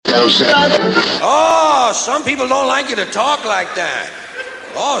Oh, some people don't like you to talk like that.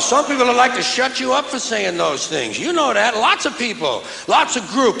 Oh, some people would like to shut you up for saying those things. You know that. Lots of people, lots of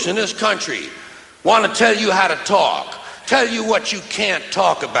groups in this country want to tell you how to talk, tell you what you can't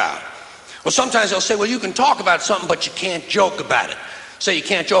talk about. Well, sometimes they'll say, well, you can talk about something, but you can't joke about it. Say you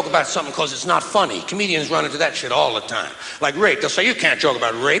can't joke about something because it's not funny. Comedians run into that shit all the time. Like rape. They'll say, you can't joke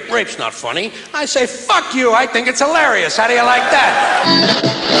about rape. Rape's not funny. I say, fuck you. I think it's hilarious. How do you like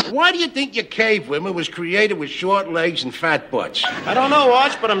that? Why do you think your cave women was created with short legs and fat butts? I don't know,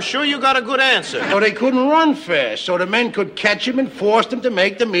 Arch, but I'm sure you got a good answer. So they couldn't run fast, so the men could catch them and force them to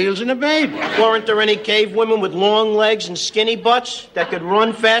make the meals in the baby. Weren't there any cave women with long legs and skinny butts that could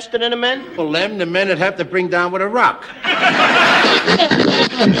run faster than the men? Well, them, the men would have to bring down with a rock.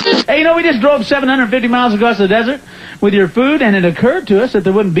 Hey, you know, we just drove 750 miles across the desert with your food, and it occurred to us that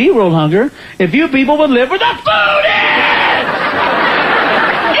there wouldn't be world hunger if you people would live where the food is!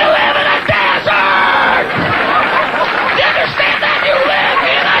 You live in a desert! You understand that? You live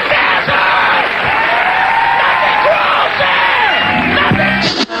in a desert! Nothing grows there!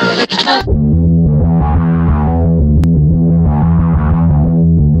 Nothing...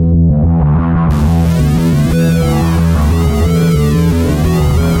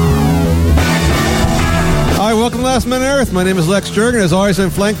 Welcome to Last Man on Earth. My name is Lex Jurgen. As always,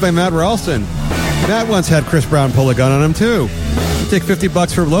 I'm flanked by Matt Ralston. Matt once had Chris Brown pull a gun on him, too. You take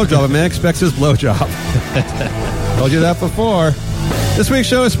 $50 for a blowjob, a man expects his blowjob. Told you that before. This week's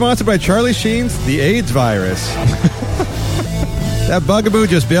show is sponsored by Charlie Sheen's The AIDS Virus. That bugaboo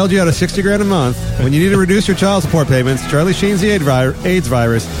just bailed you out of $60,000 a month. When you need to reduce your child support payments, Charlie Sheen's The AIDS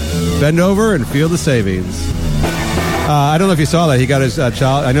Virus. Bend over and feel the savings. I don't know if you saw that. He got his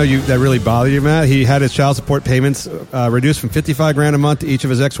child... I know that really bothered you, Matt. He had his child support payments reduced from $55,000 a month to each of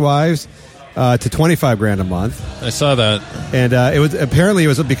his ex-wives to $25,000 a month. I saw that. And it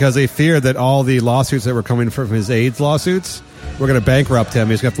was because they feared that all the lawsuits that were coming from his AIDS lawsuits were going to bankrupt him.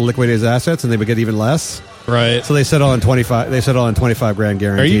 He's going to have to liquidate his assets, and they would get even less. Right. So they settled on $25,000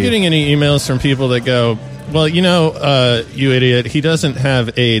 guaranteed. Are you getting any emails from people that go, well, you know, you idiot, he doesn't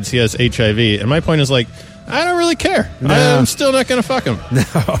have AIDS, he has HIV. And my point is like, I don't really care. No. I'm still not going to fuck him.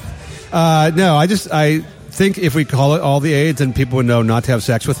 No, I think if we call it all the AIDS, then people would know not to have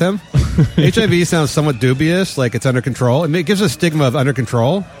sex with him. HIV sounds somewhat dubious, like it's under control. It gives a stigma of under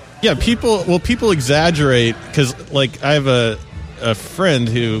control. Yeah, people exaggerate because, like, I have a friend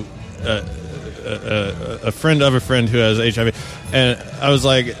who, a friend of a friend who has HIV, and I was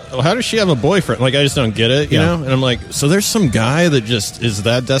like, well, how does she have a boyfriend? Like, I just don't get it, you know? And I'm like, so there's some guy that just is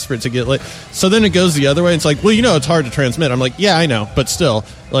that desperate to get laid. So then it goes the other way. It's like, well, you know, it's hard to transmit. I'm like, yeah, I know, but still,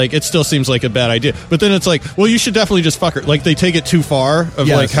 like, it still seems like a bad idea. But then it's like, well, you should definitely just fuck her. Like, they take it too far of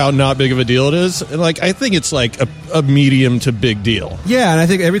like how not big of a deal it is. And like, I think it's like a medium to big deal. Yeah, and I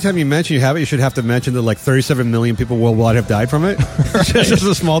think every time you mention you have it, you should have to mention that like 37 million people worldwide have died from it. Just as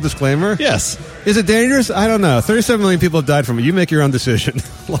a small disclaimer. Yes. Is it dangerous? I don't know. 37 million people have died from it. You make your own decision.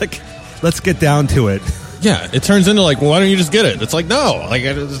 Like, let's get down to it. Yeah, it turns into like, well, why don't you just get it? It's like, no. Like,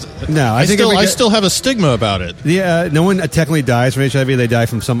 I still have a stigma about it. Yeah, no one technically dies from HIV. They die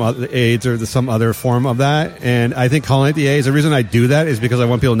from some other AIDS or some other form of that. And I think calling it the AIDS, the reason I do that is because I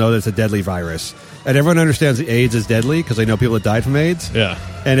want people to know that it's a deadly virus. And everyone understands that AIDS is deadly because they know people that died from AIDS. Yeah.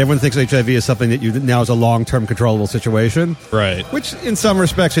 And everyone thinks HIV is something that now is a long-term controllable situation. Right. Which, in some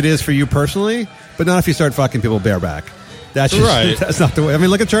respects, it is for you personally, but not if you start fucking people bareback. That's just, right. That's not the way. I mean,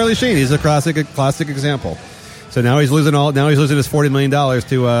 look at Charlie Sheen. He's a classic example. So now he's losing his $40 million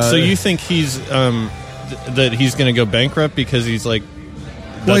to. So you think he's that he's going to go bankrupt because he's like?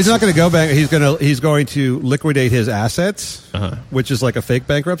 Well, he's not going to go bankrupt. He's going to liquidate his assets, which is like a fake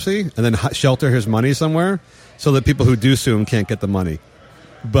bankruptcy, and then shelter his money somewhere so that people who do sue him can't get the money.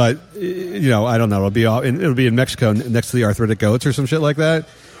 But you know, I don't know. It'll be in Mexico next to the arthritic goats or some shit like that.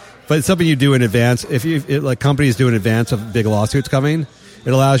 But it's something you do in advance. Like companies do in advance of big lawsuits coming,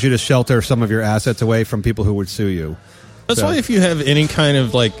 it allows you to shelter some of your assets away from people who would sue you. That's why if you have any kind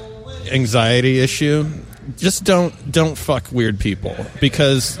of like anxiety issue, just don't fuck weird people,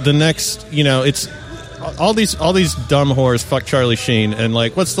 because the next, you know, it's all these dumb whores fuck Charlie Sheen, and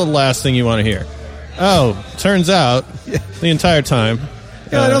like, what's the last thing you want to hear? Oh, turns out the entire time.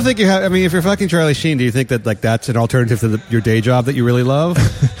 Yeah, I don't think you have. I mean, if you're fucking Charlie Sheen, do you think that like that's an alternative to your day job that you really love?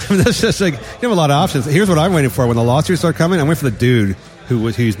 I mean, that's just like, you have a lot of options. Here's what I'm waiting for: when the lawsuits start coming, I'm waiting for the dude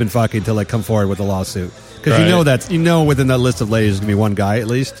who's been fucking to like come forward with a lawsuit, because you know within that list of ladies there's gonna be one guy at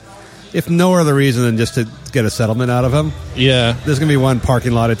least, if no other reason than just to get a settlement out of him. Yeah, there's gonna be one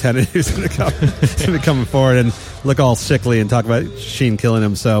parking lot attendant who's gonna come forward and look all sickly and talk about Sheen killing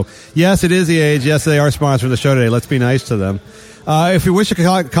him. So yes, it is the age. Yes, they are sponsoring the show today. Let's be nice to them. If you wish to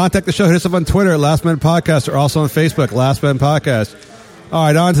contact the show, hit us up on Twitter at Last Man Podcast, or also on Facebook, Last Man Podcast. All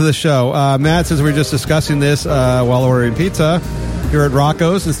right, on to the show. Matt, since we were just discussing this while ordering pizza, here at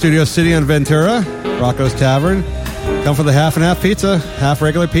Rocco's in Studio City on Ventura, Rocco's Tavern. Come for the half and half pizza, half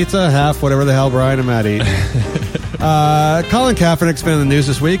regular pizza, half whatever the hell Brian and Matt eat. Colin Kaepernick's been in the news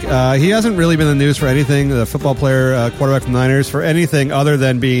this week. He hasn't really been in the news for anything, the football player, quarterback from the Niners, for anything other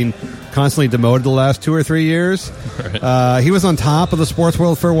than being constantly demoted the last 2 or 3 years. Right. He was on top of the sports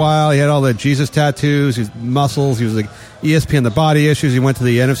world for a while. He had all the Jesus tattoos, his muscles. He was like ESPN, the body issues. He went to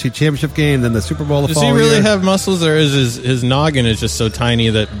the NFC Championship game, then the Super Bowl the following year. Does he really have muscles, or is his noggin is just so tiny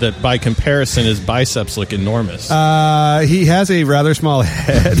that by comparison his biceps look enormous? He has a rather small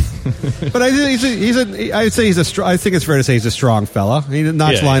head, but I think I think it's fair to say he's a strong fella. He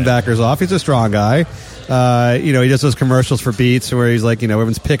knocks linebackers off. He's a strong guy. He does those commercials for Beats where he's like,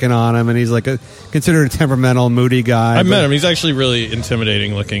 everyone's picking on him, and he's like considered a temperamental, moody guy. I met him. He's actually really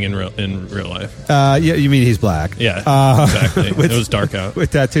intimidating looking in real life. Yeah, you mean he's black? Yeah, exactly. It was dark out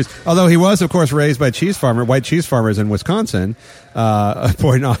with tattoos. Although he was, of course, raised by white cheese farmers in Wisconsin. A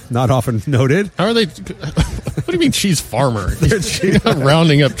point not often noted. How are they? What do you mean cheese farmer? They're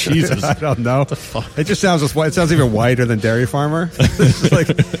rounding up cheeses. I don't know. It just sounds white. It sounds even whiter than dairy farmer. Like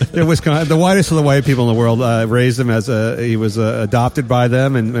Wisconsin, the whitest of the white people in the world raised him as he was adopted by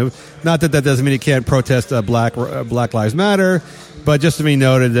them, and not that doesn't mean he can't protest Black Lives Matter, but just to be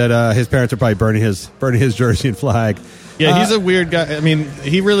noted that his parents are probably burning his jersey and flag. Yeah, he's a weird guy. I mean,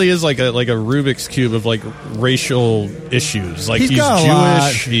 he really is like a Rubik's Cube of like racial issues. Like he's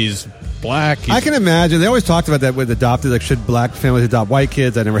Jewish, he's black. I can imagine. They always talked about that with adopted. Like, should black families adopt white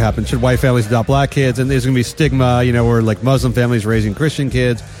kids? That never happened. Should white families adopt black kids? And there's going to be stigma, where like Muslim families raising Christian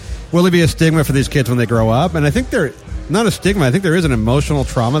kids. Will there be a stigma for these kids when they grow up? And I think not a stigma. I think there is an emotional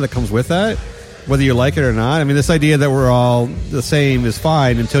trauma that comes with that, whether you like it or not. I mean, this idea that we're all the same is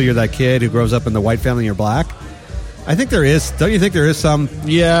fine until you're that kid who grows up in the white family and you're black. I think there is. Don't you think there is some?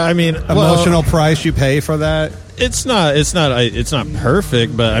 Yeah, I mean, emotional price you pay for that. It's not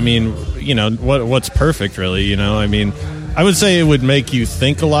perfect, but I mean, what's perfect, really? I mean, I would say it would make you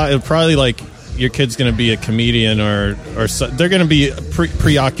think a lot. It would probably like your kid's going to be a comedian, or they're going to be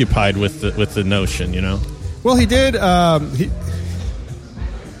preoccupied with the notion. Well, he did. Is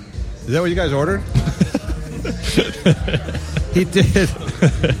that what you guys ordered? He did.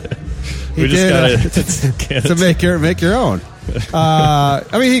 We just got to make your own. I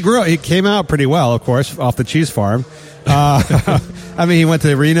mean, he came out pretty well, of course, off the cheese farm. I mean, he went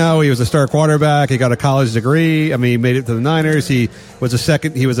to Reno. He was a star quarterback. He got a college degree. I mean, he made it to the Niners. He was a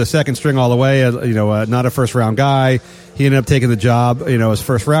second string all the way. Not a first round guy. He ended up taking the job. His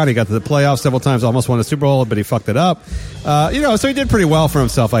first round. He got to the playoffs several times. Almost won a Super Bowl, but he fucked it up. So he did pretty well for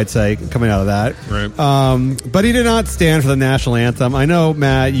himself, I'd say, coming out of that. Right. But he did not stand for the national anthem. I know,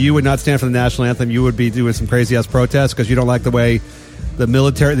 Matt, you would not stand for the national anthem. You would be doing some crazy ass protests because you don't like the way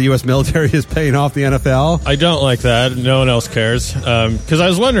the U.S. military is paying off the NFL. I don't like that. No one else cares. Because I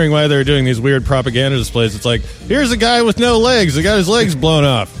was wondering why they were doing these weird propaganda displays. It's like, here's a guy with no legs. The guy whose legs blown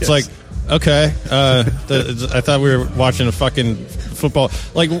off. It's like, okay. I thought we were watching a fucking football.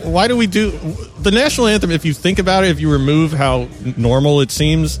 Like, why do we do the national anthem? If you think about it, if you remove how normal it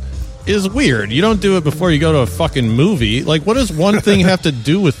seems, is weird. You don't do it before you go to a fucking movie. Like, what does one thing have to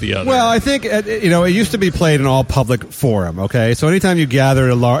do with the other? Well, I think, it used to be played in all public forum, okay? So anytime you gathered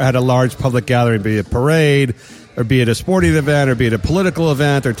had a large public gathering, be it a parade, or be it a sporting event, or be it a political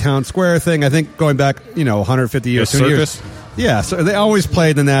event, or town square thing, I think going back, 150 years, 200 years. Yeah, so they always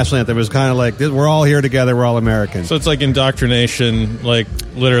played the national anthem. It was kind of like, we're all here together, we're all Americans. So it's like indoctrination, like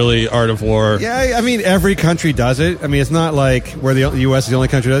literally Art of War. Yeah, I mean, every country does it. I mean, it's not like where the U.S. is the only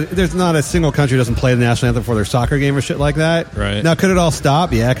country that does it. There's not a single country that doesn't play the national anthem for their soccer game or shit like that. Right. Now, could it all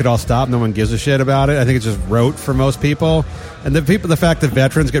stop? Yeah, it could all stop. No one gives a shit about it. I think it's just rote for most people. And the fact that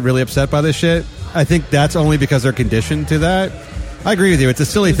veterans get really upset by this shit, I think that's only because they're conditioned to that. I agree with you. It's a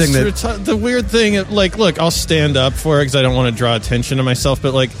silly thing that... the weird thing, like, look, I'll stand up for it because I don't want to draw attention to myself,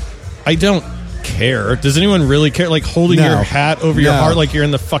 but, like, I don't care. Does anyone really care? Like, holding your hat over your heart like you're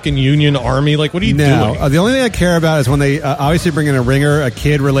in the fucking Union Army? Like, what are you doing? The only thing I care about is when they obviously bring in a ringer, a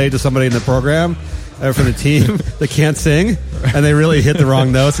kid related to somebody in the program from the team that can't sing, and they really hit the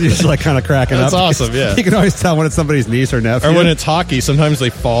wrong notes, and you're just, like, kind of cracking up. That's awesome, yeah. You can always tell when it's somebody's niece or nephew. Or when it's hockey, sometimes they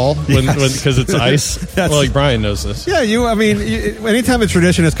fall because it's ice. Well, like, Brian knows this. Yeah, anytime a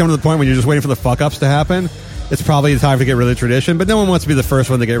tradition has come to the point when you're just waiting for the fuck-ups to happen, it's probably the time to get rid of the tradition, but no one wants to be the first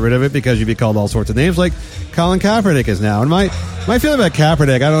one to get rid of it because you'd be called all sorts of names like Colin Kaepernick is now. And my feeling about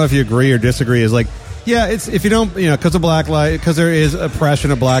Kaepernick, I don't know if you agree or disagree, is like, yeah, it's if you don't, because of black life, because there is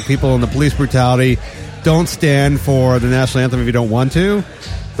oppression of black people and the police brutality, don't stand for the national anthem if you don't want to.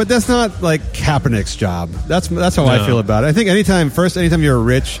 But that's not like Kaepernick's job. That's how I feel about it. I think anytime you're a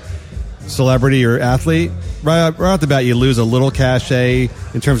rich celebrity or athlete, right off the bat, you lose a little cachet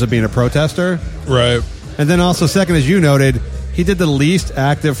in terms of being a protester. Right. And then also, second, as you noted, he did the least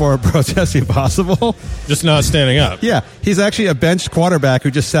active for protesting possible. Just not standing up. Yeah, he's actually a benched quarterback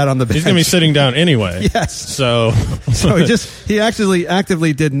who just sat on the bench. He's going to be sitting down anyway. Yes. So he actually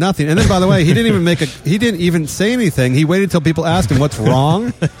actively did nothing. And then, by the way, he didn't even say anything. He waited till people asked him what's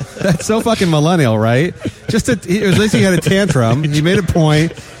wrong. That's so fucking millennial, right? At least he had a tantrum. He made a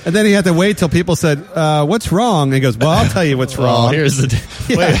point, and then he had to wait till people said, "What's wrong?" And he goes, "Well, I'll tell you what's wrong." Here's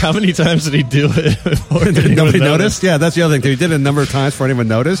the wait. How many times did he do it? Did nobody noticed? Yeah, that's the other thing. He did it a number of times before anyone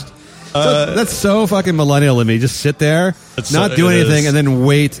noticed. That's so fucking millennial of me. Just sit there, not do anything, and then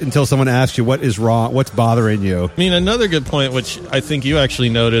wait until someone asks you what is wrong, what's bothering you. I mean, another good point, which I think you actually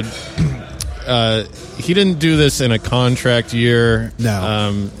noted, he didn't do this in a contract year.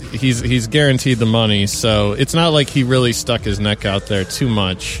 No. He's guaranteed the money, so it's not like he really stuck his neck out there too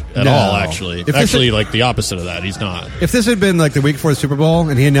much at all, actually. Like the opposite of that, he's not. If this had been like the week before the Super Bowl,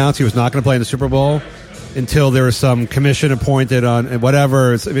 and he announced he was not going to play in the Super Bowl until there was some commission appointed on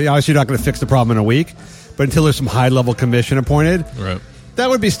whatever. I mean, obviously, you're not going to fix the problem in a week, but until there's some high-level commission appointed, right. That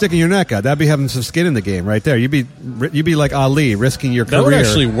would be sticking your neck out. That'd be having some skin in the game right there. You'd be like Ali, risking your career. That would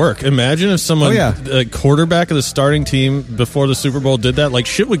actually work. Imagine if someone, a quarterback of the starting team before the Super Bowl did that. Like,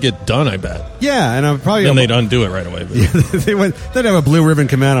 shit would get done, I bet. Yeah, and I'm probably... Then they'd undo it right away. But. Yeah, they'd have a blue ribbon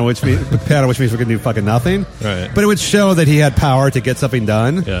commando, which means we could do fucking nothing. Right. But it would show that he had power to get something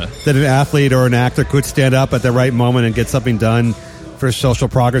done. Yeah. That an athlete or an actor could stand up at the right moment and get something done for social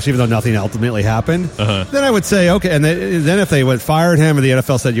progress, even though nothing ultimately happened. Then I would say, okay, and then if they would fired him or the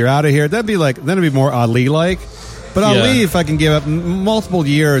NFL said you're out of here, then it'd be more Ali-like. But Ali, if I can give up multiple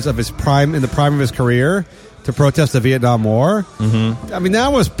years of his prime in the prime of his career to protest the Vietnam War, I mean,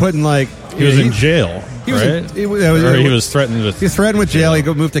 that was putting like he was in jail. He was threatened with. He was threatened with jail.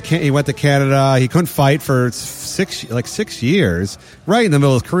 He went to Canada. He couldn't fight for 6 years. Right in the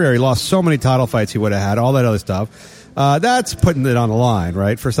middle of his career, he lost so many title fights he would have had. All that other stuff. That's putting it on the line,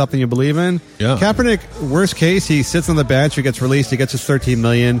 right? For something you believe in. Yeah. Kaepernick, worst case, he sits on the bench, he gets released, he gets his $13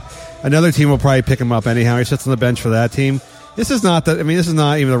 million. Another team will probably pick him up anyhow. He sits on the bench for that team. This is not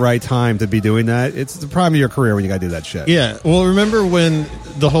even the right time to be doing that. It's the prime of your career when you got to do that shit. Yeah. Well, remember when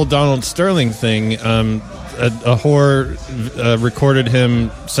the whole Donald Sterling thing, a whore recorded him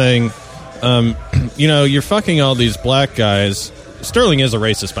saying, you're fucking all these black guys. Sterling is a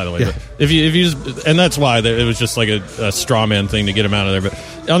racist, by the way. Yeah. But if you and that's why it was just like a straw man thing to get him out of there.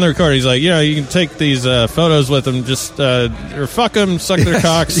 But on the recorder, he's like, you can take these photos with them, just or fuck them, suck their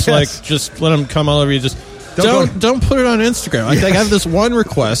cocks, like just let them come all over you. Just don't put it on Instagram. I have this one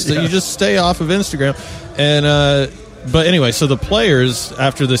request that you just stay off of Instagram. And but anyway, so the players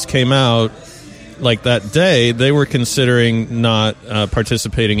after this came out, like that day, they were considering not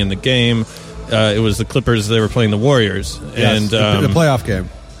participating in the game. It was the Clippers. They were playing the Warriors, and the playoff game.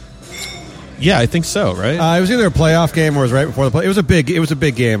 Yeah, I think so. Right? It was either a playoff game or it was right before the play. It was a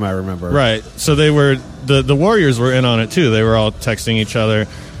big game. I remember. Right. So they were the Warriors were in on it too. They were all texting each other,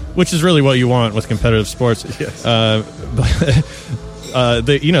 which is really what you want with competitive sports. Yes. But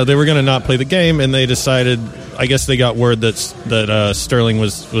they were going to not play the game, and they decided. I guess they got word that Sterling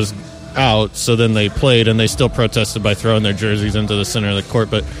was out. So then they played, and they still protested by throwing their jerseys into the center of the court,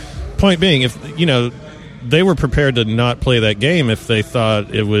 but. Point being, if they were prepared to not play that game if they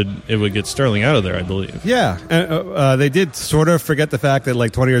thought it would get Sterling out of there, I believe. Yeah, and they did sort of forget the fact that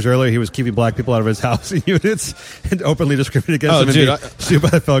like 20 years earlier he was keeping black people out of his housing units and openly discriminating against them. Sued by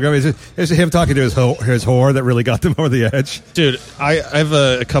the federal government. It's him talking to his whore that really got them over the edge. Dude, I have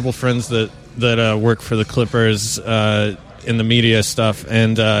a couple friends that work for the Clippers in the media stuff,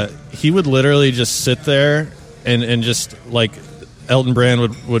 and he would literally just sit there and just like. Elton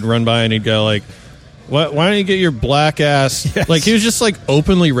Brand would run by and he'd go like, why don't you get your black ass? Yes. Like he was just like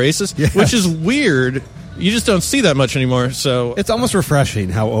openly racist, which is weird. You just don't see that much anymore. So it's almost refreshing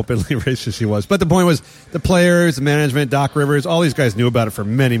how openly racist he was. But the point was, the players, the management, Doc Rivers, all these guys knew about it for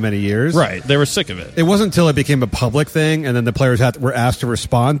many, many years. Right, they were sick of it. It wasn't until it became a public thing, and then the players were asked to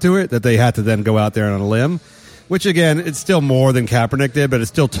respond to it, that they had to then go out there on a limb. Which, again, it's still more than Kaepernick did, but it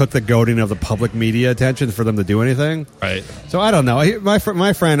still took the goading of the public media attention for them to do anything. Right. So I don't know. My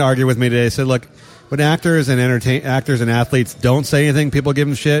friend argued with me today. Said, look, when actors and athletes don't say anything, people give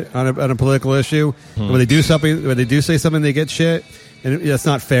them shit on a political issue. When they do say something, they get shit. And that's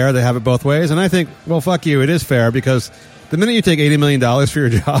not fair. They have it both ways. And I think, well, fuck you. It is fair because the minute you take $80 million for your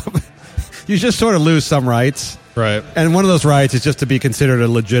job, you just sort of lose some rights. Right. And one of those rights is just to be considered a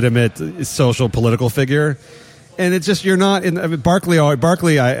legitimate social political figure. And it's just, you're not in. I mean, Barkley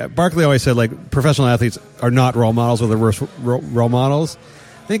always said, like, professional athletes are not role models, or the worst role models.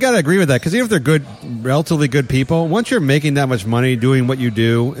 And you got to agree with that, because even if they're good, relatively good people, once you're making that much money doing what you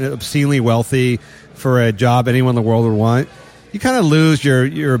do, obscenely wealthy for a job anyone in the world would want, you kind of lose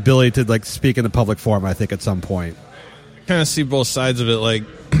your ability to, like, speak in the public forum, I think, at some point. Kind of see both sides of it. Like,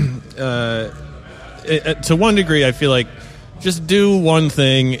 to one degree, I feel like just do one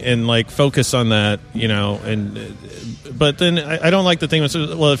thing and, like, focus on that, you know. And but then I don't like the thing that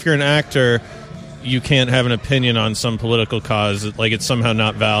says, well, if you're an actor, you can't have an opinion on some political cause, like it's somehow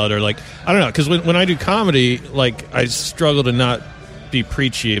not valid, or, like, I don't know, because when I do comedy, like, I struggle to not be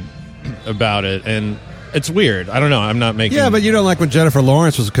preachy about it, and it's weird. I don't know. I'm not making... Yeah, but you don't like when Jennifer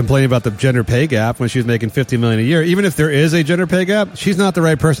Lawrence was complaining about the gender pay gap when she was making $50 million a year. Even if there is a gender pay gap, she's not the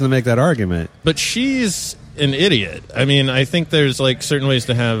right person to make that argument. But she's an idiot. I mean, I think there's, like, certain ways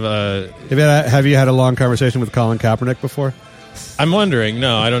to have... Have you had a long conversation with Colin Kaepernick before? I'm wondering.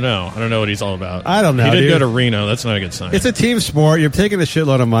 No, I don't know. I don't know what he's all about. I don't know, He did dude. go to Reno. That's not a good sign. It's a team sport. You're taking a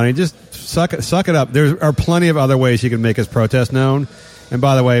shitload of money. Just suck it up. There are plenty of other ways you can make his protest known. And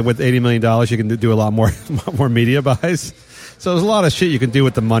by the way, with $80 million, you can do a lot more media buys. So there's a lot of shit you can do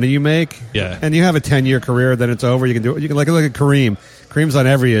with the money you make. Yeah. And you have a 10-year career, then it's over. You can do it. You can look at Kareem. Kareem's on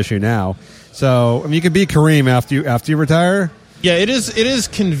every issue now. So I mean, you can be Kareem after you retire. Yeah, it is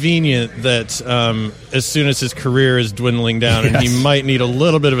convenient that as soon as his career is dwindling down, and he might need a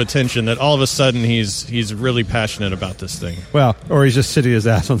little bit of attention, that all of a sudden he's really passionate about this thing. Well, or he's just sitting on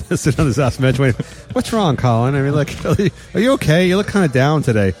his ass bench waiting. What's wrong, Colin? I mean, like, are you okay? You look kind of down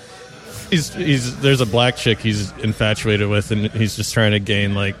today. There's a black chick he's infatuated with, and he's just trying to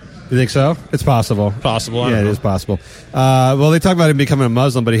gain, like... You think so? It's possible. Possible. Yeah, it is possible. Well, they talk about him becoming a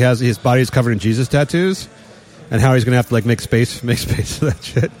Muslim, but his body's covered in Jesus tattoos. And how he's going to have to, like, make space for that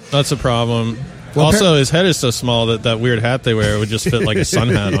shit. That's a problem. Well, also, his head is so small that weird hat they wear would just fit like a sun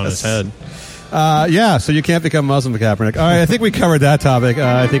hat on his head. Yeah, so you can't become Muslim, Kaepernick. All right, I think we covered that topic.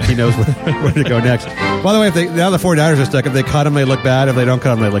 I think he knows where to go next. By the way, now the 49ers are stuck. If they cut him, they look bad. If they don't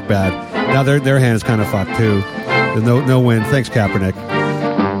cut him, they look bad. Now their hand is kind of fucked, too. There's no win. Thanks, Kaepernick.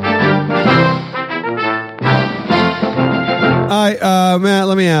 Matt,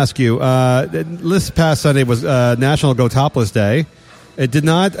 let me ask you. This past Sunday was National Go Topless Day. It did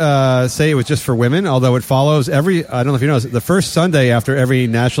not say it was just for women, although it follows I don't know if you know, the first Sunday after every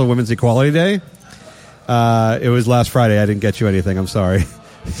National Women's Equality Day. It was last Friday. I didn't get you anything. I'm sorry. You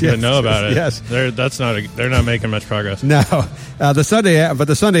didn't know about it. Yes. They're not making much progress. No. The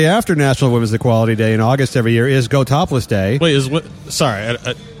Sunday after National Women's Equality Day in August every year is Go Topless Day. Wait,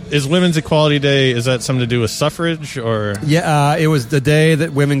 is Women's Equality Day, is that something to do with suffrage, or? Yeah, it was the day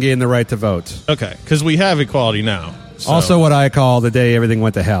that women gained the right to vote. Okay, because we have equality now. So. Also what I call the day everything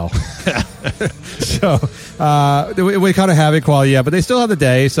went to hell. So we kind of have equality, yeah, but they still have the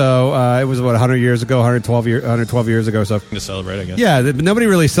day. So it was, 100 years ago, 112 years ago. So to celebrate, I guess. Yeah, nobody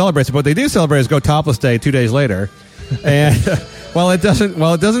really celebrates it. But what they do celebrate is Go Topless Day 2 days later. And while it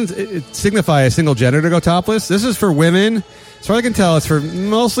doesn't signify a single gender to go topless, this is for women. As far as I can tell, it's for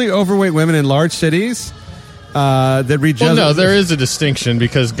mostly overweight women in large cities that read. Well, no, there is a distinction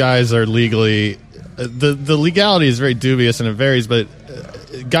because guys are legally. The legality is very dubious and it varies, but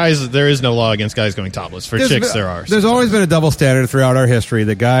guys, there is no law against guys going topless. For chicks, there are. There's always been a double standard throughout our history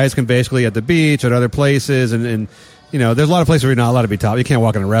that guys can basically at the beach, at other places, and you know, there's a lot of places where you're not allowed to be topless. You can't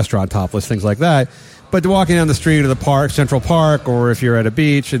walk in a restaurant topless, things like that. But walking down the street or the park, Central Park, or if you're at a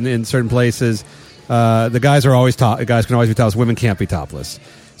beach in certain places. The guys are always guys can always be topless. Women can't be topless.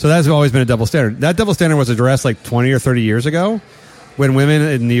 So that's always been a double standard. That double standard was addressed like 20 or 30 years ago when women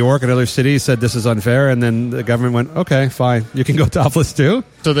in New York and other cities said this is unfair, and then the government went, okay, fine, you can go topless too.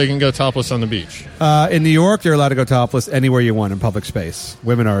 So they can go topless on the beach. In New York, you're allowed to go topless anywhere you want in public space.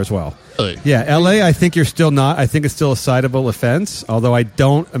 Women are as well. Really? Yeah, LA, I think you're still not. I think it's still a citable offense, although I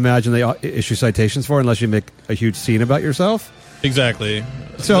don't imagine they issue citations for it unless you make a huge scene about yourself. Exactly.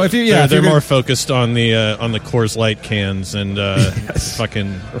 So if you, they're more focused on the Coors Light cans and yes.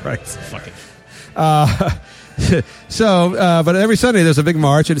 fucking right. Fucking. But every Sunday there's a big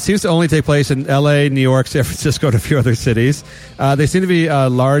march, and it seems to only take place in L.A., New York, San Francisco, and a few other cities. They seem to be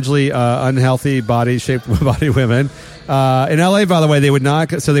largely unhealthy body-shaped women. In L.A., by the way, they would not.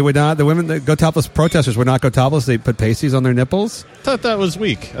 The women that go topless, protesters would not go topless. They put pasties on their nipples. I thought that was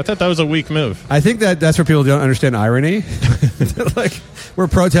weak. I thought that was a weak move. I think that's where people don't understand irony. Like, we're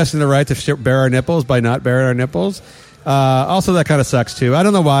protesting the right to bare our nipples by not baring our nipples. Also, that kind of sucks too. I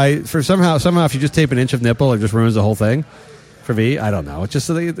don't know why. Somehow, if you just tape an inch of nipple, it just ruins the whole thing. for me. I don't know. It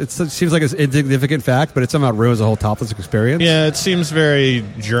seems like it's an insignificant fact, but it somehow ruins the whole topless experience. Yeah, it seems very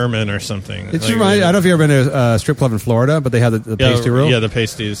German or something. I don't know if you've ever been to a strip club in Florida, but they have the pasty rule. Yeah, the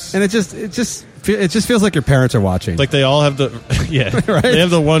pasties. And it just feels like your parents are watching. Like they all have the right? They have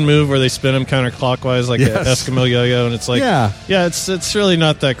the one move where they spin them counterclockwise like an Eskimo yo-yo, and it's like it's really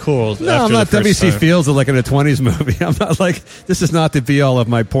not that cool. No, I'm not W.C. Fields like in a 20s movie. I'm not like, this is not the be all of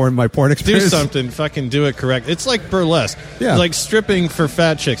my porn experience. Do something, fucking do it correct. It's like burlesque. Yeah. It's like stripping for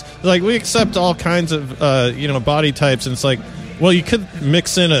fat chicks. Like we accept all kinds of body types, and it's like, well, you could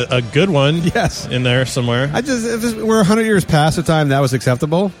mix in a good one in there somewhere. We're 100 years past the time that was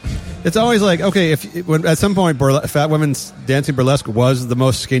acceptable. It's always like, okay, when at some point fat women's dancing burlesque was the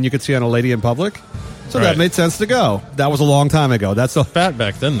most skin you could see on a lady in public, so that made sense to go. That was a long time ago. That's the fat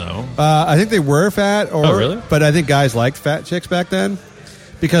back then, though. I think they were fat. Oh, really? But I think guys liked fat chicks back then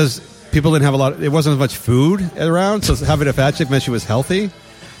because people didn't have it wasn't as much food around, so having a fat chick meant she was healthy.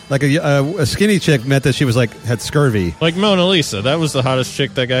 Like a skinny chick meant that she was had scurvy. Like Mona Lisa, that was the hottest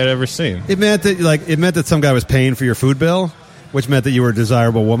chick that guy had ever seen. It meant that some guy was paying for your food bill, which meant that you were a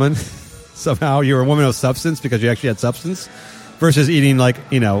desirable woman. Somehow you were a woman of substance because you actually had substance, versus eating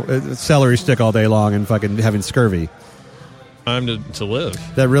a celery stick all day long and fucking having scurvy. Time to live.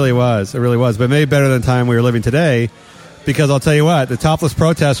 That really was. It really was. But maybe better than the time we were living today, because I'll tell you what, the topless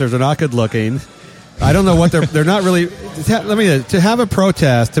protesters are not good looking. I don't know what they're not really. To have a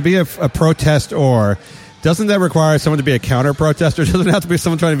protest, to be a protestor, doesn't that require someone to be a counter protester? Doesn't it have to be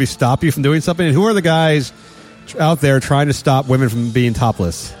someone trying to stop you from doing something? And who are the guys out there trying to stop women from being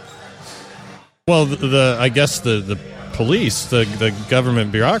topless? Well, I guess the police, the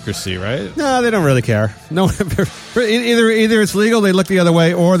government bureaucracy, right? No, they don't really care. No, either it's legal, they look the other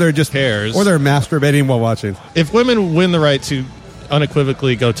way, or they're just cares, or they're masturbating while watching. If women win the right to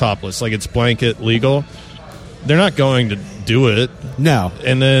unequivocally go topless, like it's blanket legal, they're not going to do it. No.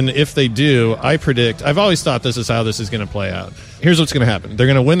 And then if they do, I predict, I've always thought this is how this is going to play out. Here's what's going to happen. They're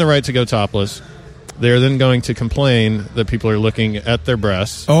going to win the right to go topless. They're then going to complain that people are looking at their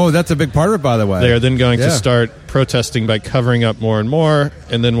breasts. Oh, that's a big part of it, by the way. They are then going to start protesting by covering up more and more,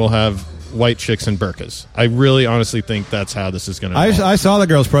 and then we'll have white chicks in burqas. I really honestly think that's how this is going to evolve. I saw the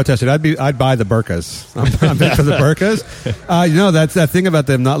girls protesting. I'd buy the burqas. I'm in for the burqas. That's that thing about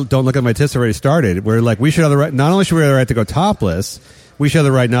them don't look at my tits already started. Where we should have the right. Not only should we have the right to go topless, we should have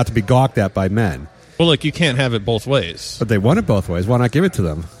the right not to be gawked at by men. Well, look, you can't have it both ways. But they want it both ways. Why not give it to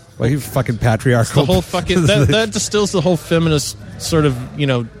them? Well, you fucking patriarchal. The whole fucking that distills the whole feminist sort of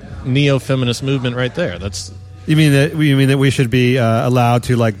neo-feminist movement right there. That's. You mean that we should be allowed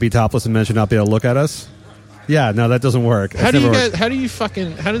to be topless and men should not be able to look at us? Yeah, no, that doesn't work. How do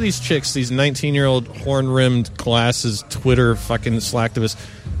these chicks, these 19-year-old horn-rimmed glasses Twitter fucking slacktivists,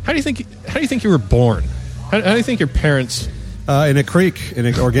 how do you think you were born? How do you think your parents? In a creek, in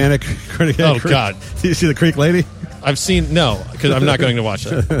an organic creek. Oh God! Do you see the creek lady? I've seen because I'm not going to watch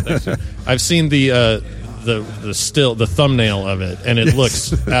that. I've seen the thumbnail of it, and it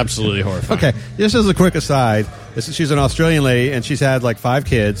looks absolutely horrifying. Okay, just as a quick aside, she's an Australian lady, and she's had 5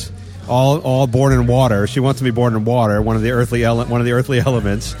 kids, all born in water. She wants to be born in water, one of the earthly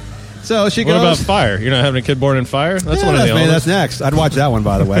elements. So she goes. What about fire? You're not having a kid born in fire? That's one of the elements. That's next. I'd watch that one,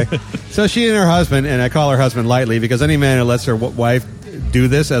 by the way. So she and her husband, and I call her husband lightly because any man who lets their wife do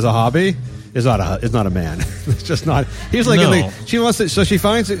this as a hobby is not a man. It's just not. He's like she wants to. So she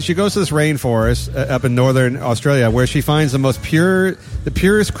finds it. She goes to this rainforest up in northern Australia where she finds the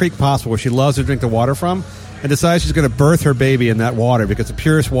purest creek possible, where she loves to drink the water from, and decides she's going to birth her baby in that water because it's the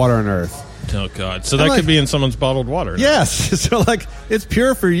purest water on earth. Oh God! So that could be in someone's bottled water. Yes. So it's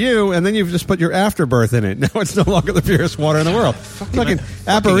pure for you, and then you've just put your afterbirth in it. Now it's no longer the purest water in the world. Fucking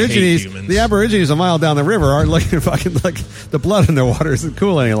Aborigines. The Aborigines a mile down the river aren't looking fucking the blood in their water isn't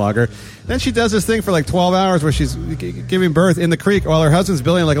cool any longer. Then she does this thing for 12 hours where she's giving birth in the creek while her husband's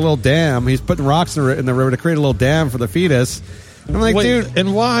building a little dam. He's putting rocks in the river to create a little dam for the fetus. And I'm like, dude,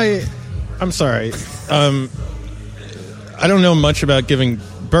 and why? I'm sorry. I don't know much about giving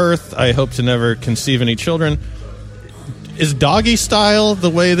birth. I hope to never conceive any children. Is doggy style the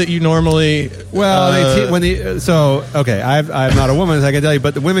way that you normally? Well, I'm not a woman, as I can tell you,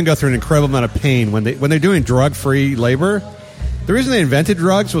 but the women go through an incredible amount of pain when they're doing drug-free labor. The reason they invented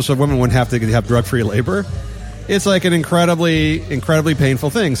drugs was so women wouldn't have to have drug-free labor. It's an incredibly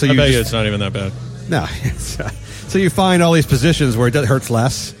painful thing. So I bet you it's not even that bad. No, so you find all these positions where it hurts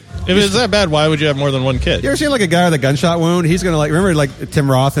less. If it's that bad, why would you have more than one kid? You ever seen a guy with a gunshot wound? He's gonna remember Tim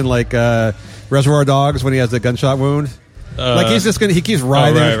Roth in Reservoir Dogs when he has the gunshot wound. Like he's just he keeps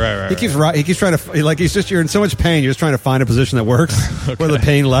writhing. Right. He keeps trying to, like, you're in so much pain, you're just trying to find a position that works where the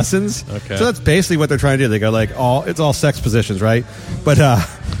pain lessens. Okay. So that's basically what they're trying to do. They go like it's all sex positions, right? But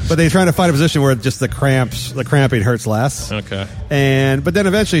they're trying to find a position where just the cramping hurts less. Okay. But then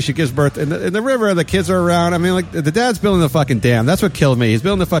eventually she gives birth in the river. The kids are around. I mean, like, the dad's building the fucking dam. That's what killed me. He's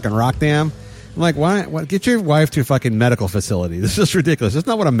building the fucking rock dam. I'm like, why? Get your wife to a fucking medical facility. This is ridiculous. That's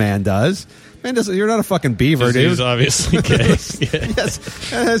not what a man does. Man doesn't. You're not a fucking beaver, dude. He's obviously gay. Yeah.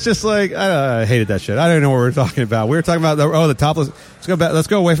 Yes, and it's just like I hated that shit. I don't even know what we were talking about. We were talking about the topless. Let's go back. Let's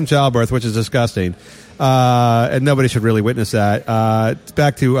go away from childbirth, which is disgusting, and nobody should really witness that.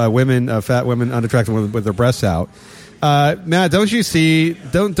 Back to women, fat women, unattractive women with their breasts out. Matt, don't you see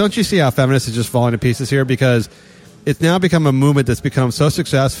how feminists is just falling to pieces here? Because it's now become a movement that's become so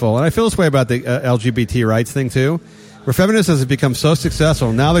successful, and I feel this way about the LGBT rights thing too, where feminism has become so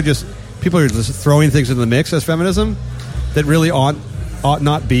successful. Now people are just throwing things into the mix as feminism that really ought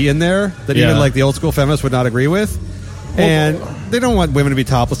not be in there, that even like the old school feminists would not agree with. And they don't want women to be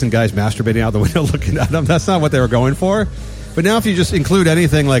topless and guys masturbating out the window looking at them. That's not what they were going for. But now if you just include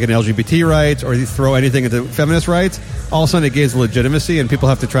anything like an LGBT rights, or you throw anything into feminist rights, all of a sudden it gains legitimacy, and people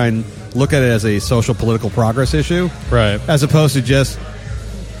have to try and look at it as a social political progress issue. Right. As opposed to just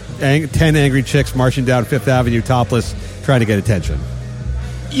 10 angry chicks marching down Fifth Avenue topless trying to get attention.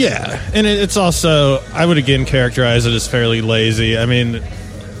 Yeah. And it's also, I would again characterize it as fairly lazy. I mean,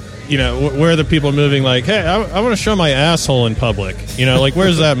 you know, where are the people moving like, hey, I want to show my asshole in public? You know, like,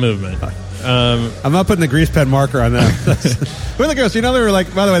 where's that movement? I'm not putting the grease pen marker on them. Who are the girls? You know, they were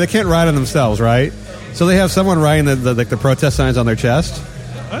like, by the way, they can't ride on themselves, right? So they have someone writing the protest signs on their chest.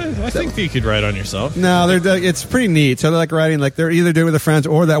 I think you could write on yourself. No, it's pretty neat. So they're like writing, like they're either doing it with their friends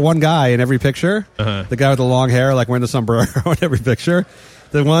or that one guy in every picture. Uh-huh. The guy with the long hair, like wearing the sombrero in every picture.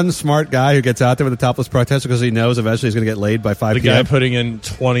 The one smart guy who gets out there with the topless protester because he knows eventually he's going to get laid by 5 p.m. The guy putting in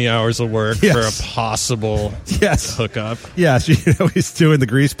 20 hours of work for a possible hookup. Yes, you know, he's doing the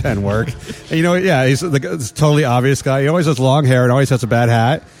grease pen work. And you know, yeah, he's this totally obvious guy. He always has long hair and always has a bad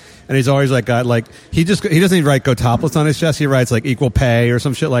hat. And he's always like got like he doesn't even write "go topless" on his chest. He writes like "equal pay" or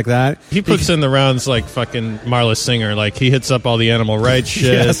some shit like that. He puts in the rounds like fucking Marla Singer. Like he hits up all the animal rights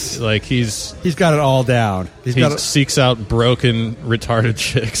shit. Yes. Like he's got it all down. He seeks out broken, retarded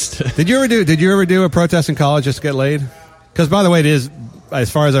chicks. Did you ever do a protest in college just to get laid? Because by the way, it is, as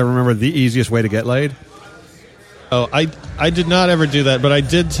far as I remember, the easiest way to get laid. Oh, I did not ever do that, but I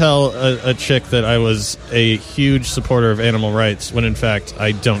did tell a chick that I was a huge supporter of animal rights, when in fact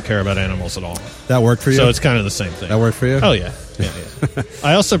I don't care about animals at all. That worked for you? So it's kind of the same thing. That worked for you? Oh, yeah.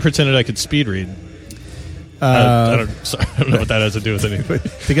 I also pretended I could speed read. I don't know what that has to do with anything.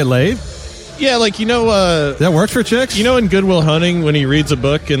 To get laid? Yeah, like, you know... that works for chicks? You know in Good Will Hunting, when he reads a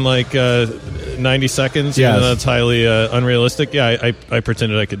book in like 90 seconds, yes. Even though that's highly unrealistic? Yeah, I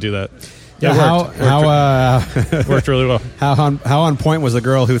pretended I could do that. Yeah, worked really well. How on point was the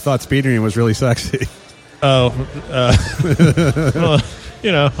girl who thought speed reading was really sexy? Oh, well,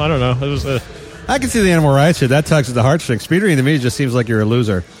 you know, I don't know. It was. I can see the animal rights shit. That tugs at the heartstrings. Speed reading to me just seems like you're a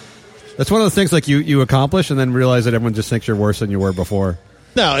loser. That's one of the things like you accomplish and then realize that everyone just thinks you're worse than you were before.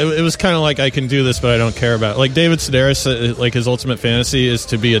 No, it was kind of like I can do this, but I don't care about it. Like David Sedaris, like his ultimate fantasy is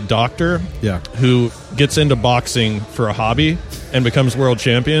to be a doctor who gets into boxing for a hobby and becomes world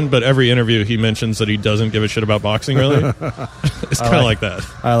champion, but every interview he mentions that he doesn't give a shit about boxing, really. It's kind of like that.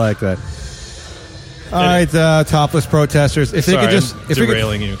 I like that. All right, topless protesters. If Sorry, they could just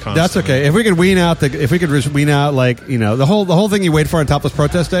derailing you constantly. That's okay. If we could wean out like, you know, the whole thing you wait for on topless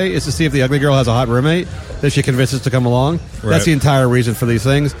protest day is to see if the ugly girl has a hot roommate that she convinces to come along. Right. That's the entire reason for these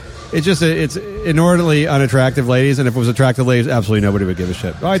things. It's inordinately unattractive ladies, and if it was attractive ladies, absolutely nobody would give a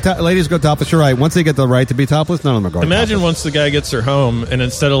shit. All right, ladies go topless. You're right. Once they get the right to be topless, none of them are going. Imagine topless. Once the guy gets her home, and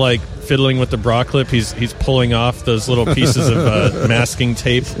instead of like fiddling with the bra clip, he's pulling off those little pieces of masking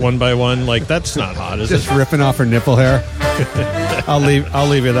tape one by one. Like that's not hot, is Just it? ripping off her nipple hair. I'll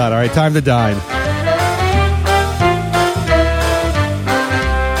leave you that. All right, time to dine.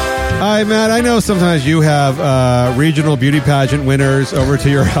 Hi, Matt. I know sometimes you have regional beauty pageant winners over to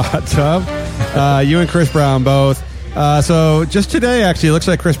your hot tub. You and Chris Brown both. So just today, actually, it looks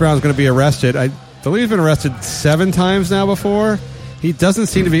like Chris Brown's going to be arrested. I believe he's been arrested 7 times now before. He doesn't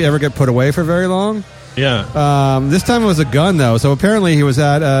seem to be ever get put away for very long. Yeah. This time it was a gun, though. So apparently he was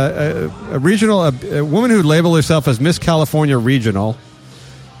at a woman who labeled herself as Miss California Regional.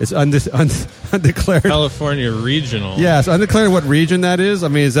 It's undeclared. California Regional. Yes, undeclared what region that is. I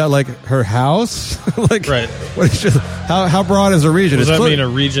mean, is that like her house? Like, right. What is how broad is a region? Does that mean a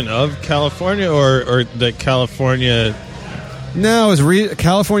region of California or that California No, it's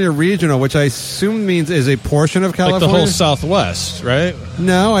California Regional, which I assume means is a portion of California. Like the whole Southwest, right?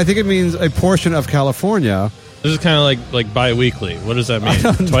 No, I think it means a portion of California. This is kind of like bi-weekly. What does that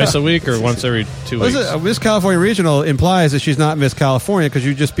mean? Twice a week or once every 2 weeks? Miss California Regional implies that she's not Miss California because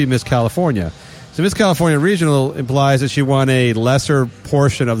you just be Miss California. So Miss California Regional implies that she won a lesser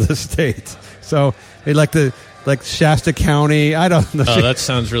portion of the state. So they like Shasta County. I don't know. Oh, that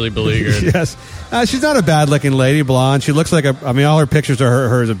sounds really beleaguered. Yes. She's not a bad-looking lady, blonde. She looks like all her pictures are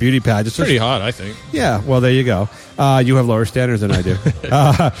her as a beauty pageant. Pretty hot, I think. Yeah, well, there you go. You have lower standards than I do.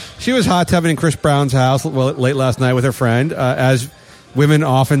 She was hot tubbing in Chris Brown's house late last night with her friend, as women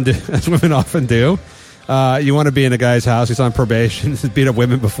often do. You want to be in a guy's house. He's on probation. He's beat up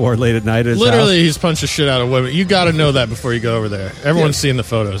women before late at night at his Literally, house. he's punched the shit out of women. You got to know that before you go over there. Everyone's seen the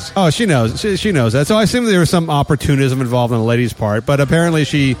photos. Oh, she knows. She knows that. So I assume there was some opportunism involved on the lady's part. But apparently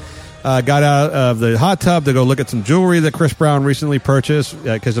she got out of the hot tub to go look at some jewelry that Chris Brown recently purchased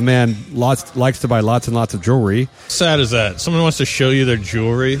because the man likes to buy lots and lots of jewelry. Sad is that? Someone wants to show you their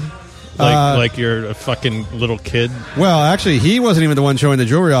jewelry? Like you're a fucking little kid? Well, actually, he wasn't even the one showing the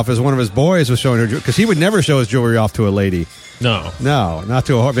jewelry off. As one of his boys was showing her jewelry. Because he would never show his jewelry off to a lady. No, not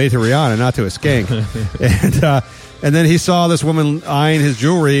to Rihanna, not to a skank. And then he saw this woman eyeing his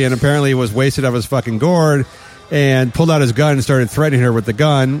jewelry and apparently was wasted of his fucking gourd and pulled out his gun and started threatening her with the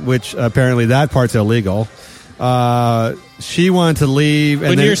gun, which apparently that part's illegal. She wanted to leave.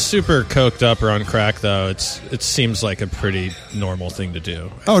 When you're super coked up or on crack, though, it seems like a pretty normal thing to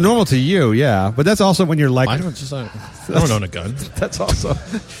do. Oh, normal to you, yeah. But that's also when you're like... I don't own a gun. That's also...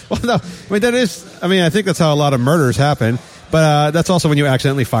 Well, no. I think that's how a lot of murders happen. But that's also when you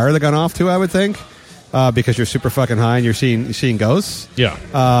accidentally fire the gun off, too, I would think. Because you're super fucking high and you're seeing ghosts. Yeah.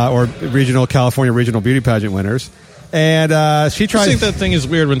 Or California regional beauty pageant winners. And she tried... I think that thing is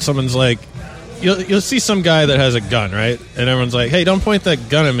weird when someone's like... You'll see some guy that has a gun, right? And everyone's like, hey, don't point that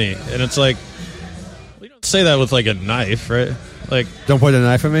gun at me. And it's like, well, you don't say that with like a knife, right? Like, don't point a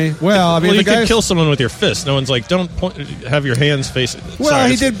knife at me? Well, I mean, you can kill someone with your fist. No one's like, don't have your hands facing. Well,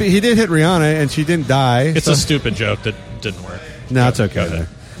 he did hit Rihanna and she didn't die. It's a stupid joke that didn't work. No, it's okay.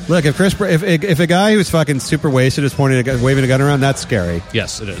 Look, if a guy who's fucking super wasted is waving a gun around, that's scary.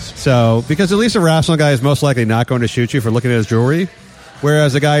 Yes, it is. So, because at least a rational guy is most likely not going to shoot you for looking at his jewelry.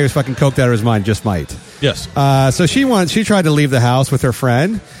 Whereas a guy who's fucking coked out of his mind just might. Yes. So she tried to leave the house with her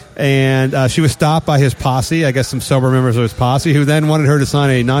friend, and she was stopped by his posse, I guess some sober members of his posse, who then wanted her to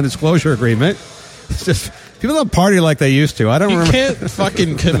sign a non-disclosure agreement. It's just... People don't party like they used to. I don't remember. You can't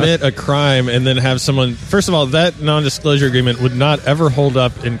fucking commit a crime and then have someone... First of all, that non-disclosure agreement would not ever hold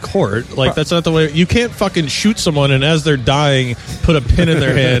up in court. Like, that's not the way... You can't fucking shoot someone and as they're dying, put a pin in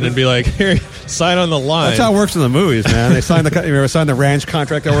their hand and be like, here, sign on the line. That's how it works in the movies, man. They sign the ranch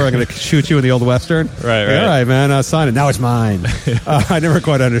contract over. I'm going to shoot you in the old Western. Right. All right, man. Sign it. Now it's mine. I never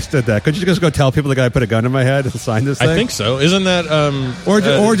quite understood that. Could you just go tell people the guy put a gun in my head and sign this thing? I think so. Isn't that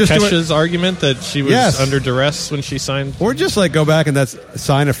or just Kesha's argument that she was under duress when she signed? Or just like go back and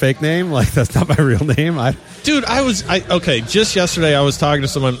sign a fake name. Like, that's not my real name. Dude, just yesterday I was talking to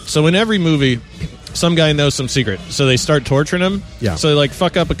someone. So in every movie, some guy knows some secret. So they start torturing him. Yeah. So they like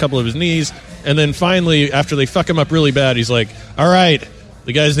fuck up a couple of his knees. And then finally, after they fuck him up really bad, he's like, all right,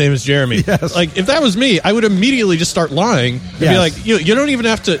 the guy's name is Jeremy. Yes. Like, if that was me, I would immediately just start lying and be like, you don't even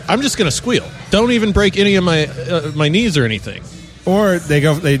have to, I'm just going to squeal. Don't even break any of my knees or anything. Or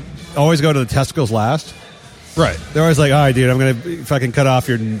they always go to the testicles last. Right. They're always like, all right, dude, I'm going to fucking cut off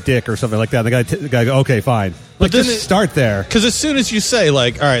your dick or something like that. And the guy goes, okay, fine. But then just start there. Because as soon as you say,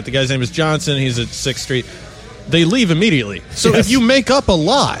 like, all right, the guy's name is Johnson, he's at 6th Street, they leave immediately. So if you make up a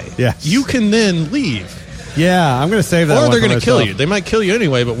lie, you can then leave. Yeah, I'm going to save that. Or they're going to kill you. They might kill you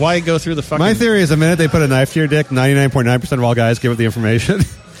anyway, but why go through the fucking... My theory is the minute they put a knife to your dick, 99.9% of all guys give up the information.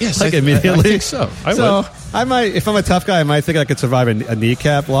 Yes, like immediately. I think so. I might, if I'm a tough guy, I might think I could survive a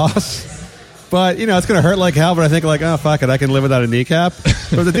kneecap loss. But, it's going to hurt like hell, but I think like, oh, fuck it, I can live without a kneecap.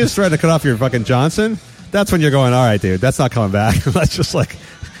 But if the dude's trying to cut off your fucking Johnson, that's when you're going, all right, dude, that's not coming back. That's just like...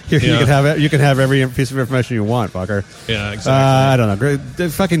 You can have every piece of information you want, fucker. Yeah, exactly. I don't know.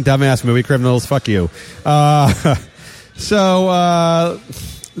 Fucking dumbass movie criminals. Fuck you. So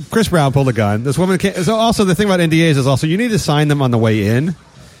Chris Brown pulled a gun. This woman can't. So also the thing about NDAs is also you need to sign them on the way in.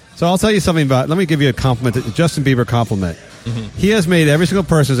 So I'll tell you something about. Let me give you a compliment. Justin Bieber compliment. Mm-hmm. He has made every single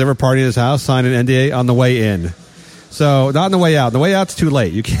person who's ever partied in his house sign an NDA on the way in. So not on the way out. The way out's too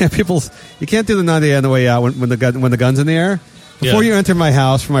late. You can't do the NDA on the way out when the gun's in the air. Before you enter my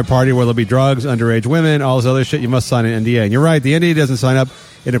house for my party where there'll be drugs, underage women, all this other shit, you must sign an NDA. And you're right, the NDA doesn't sign up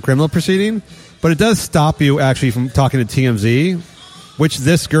in a criminal proceeding, but it does stop you actually from talking to TMZ which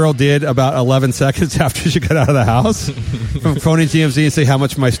this girl did about 11 seconds after she got out of the house, from phoning TMZ and say how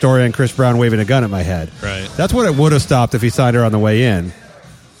much of my story on Chris Brown waving a gun at my head. Right. That's what it would have stopped if he signed her on the way in.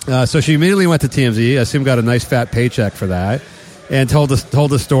 So she immediately went to TMZ. I assume got a nice fat paycheck for that, and told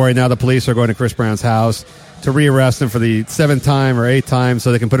the story. Now the police are going to Chris Brown's house to rearrest him for the 7th time or 8th time,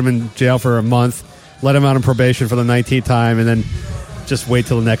 so they can put him in jail for a month, let him out on probation for the 19th time, and then just wait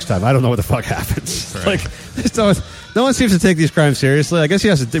till the next time. I don't know what the fuck happens. Right. No one seems to take these crimes seriously. I guess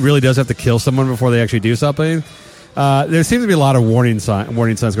it really does have to kill someone before they actually do something. There seems to be a lot of warning signs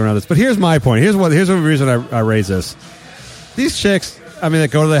going around this. But here's my point. Here's the reason I raise this. These chicks,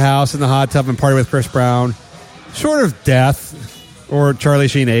 that go to the house in the hot tub and party with Chris Brown, short of death or Charlie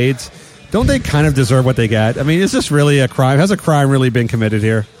Sheen AIDS, don't they kind of deserve what they get? Is this really a crime? Has a crime really been committed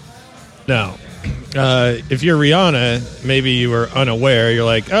here? No. If you're Rihanna, maybe you were unaware. You're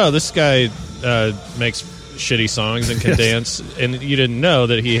like, oh, this guy makes shitty songs and can dance, and you didn't know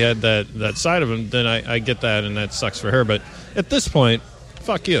that he had that side of him. Then I get that, and that sucks for her. But at this point,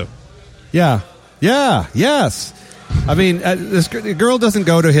 fuck you. Yeah. Yes. This girl doesn't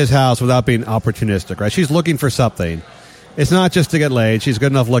go to his house without being opportunistic, right? She's looking for something. It's not just to get laid. She's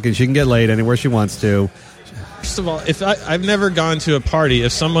good enough looking. She can get laid anywhere she wants to. First of all, if I've never gone to a party,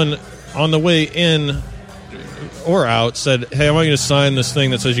 if someone on the way in or out said, hey, I want you to sign this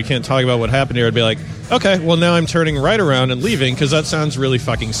thing that says you can't talk about what happened here, I'd be like, okay, well, now I'm turning right around and leaving because that sounds really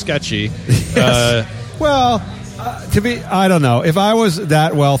fucking sketchy. Yes. I don't know. If I was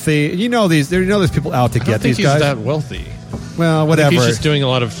that wealthy, there's people out to get these guys. I don't think he's that wealthy. Well, whatever. He's just doing a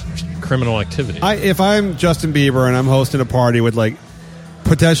lot of criminal activity. If I'm Justin Bieber and I'm hosting a party with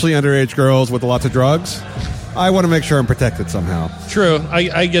potentially underage girls with lots of drugs, I want to make sure I'm protected somehow. True.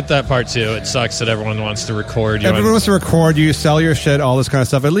 I get that part too. It sucks that everyone wants to record you. Everyone wants to record you, sell your shit, all this kind of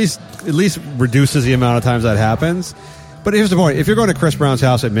stuff. At least reduces the amount of times that happens. But here's the point. If you're going to Chris Brown's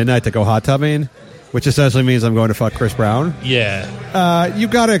house at midnight to go hot tubbing, which essentially means I'm going to fuck Chris Brown. Yeah.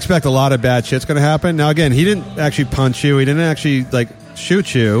 You've got to expect a lot of bad shit's going to happen. Now, again, he didn't actually punch you. He didn't actually,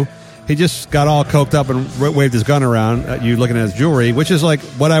 shoot you. He just got all coked up and waved his gun around at you looking at his jewelry, which is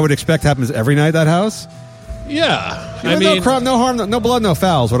what I would expect happens every night at that house. Yeah. No crime, no harm, no blood, no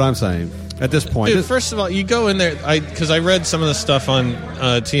foul is what I'm saying at this point. Dude, first of all, you go in there, because I read some of the stuff on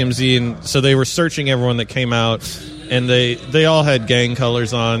TMZ, and so they were searching everyone that came out, and they all had gang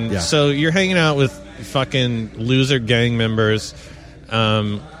colors on. Yeah. So you're hanging out with fucking loser gang members.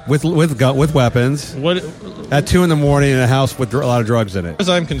 With weapons. What at 2 a.m. in a house with a lot of drugs in it. As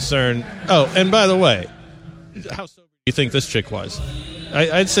I'm concerned. Oh, and by the way, how sober do you think this chick was?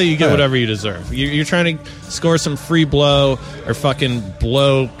 I'd say you get whatever you deserve. You're trying to score some free blow or fucking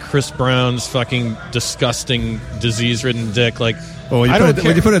blow Chris Brown's fucking disgusting disease-ridden dick. When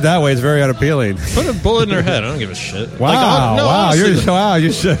you put it that way, it's very unappealing. Put a bullet in her head. I don't give a shit. Wow. Honestly,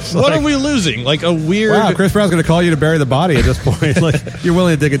 You're just what are we losing? A weird... Wow, Chris Brown's going to call you to bury the body at this point. You're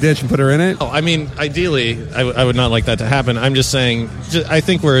willing to dig a ditch and put her in it? Oh, ideally, I would not like that to happen. I'm just saying, I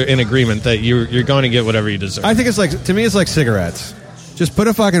think we're in agreement that you're going to get whatever you deserve. I think to me, it's like cigarettes. Just put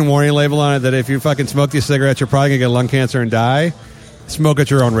a fucking warning label on it that if you fucking smoke these cigarettes, you're probably going to get lung cancer and die. Smoke at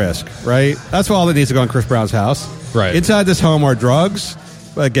your own risk, right? That's all that needs to go in Chris Brown's house. Right. Inside this home are drugs,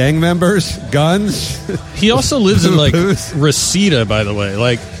 gang members, guns. He also lives in, Reseda, by the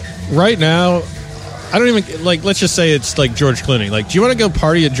way. Right now, I don't even, let's just say it's George Clooney. Do you want to go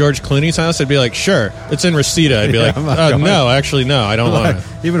party at George Clooney's house? I'd be like, sure. It's in Reseda. I'd be no, actually, no, I don't want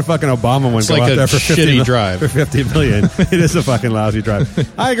to. Even fucking Obama wouldn't go out there for shitty drive. For $50 million. It is a fucking lousy drive.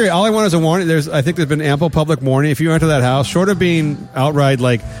 I agree. All I want is a warning. I think there's been ample public warning. If you enter that house, short of being outright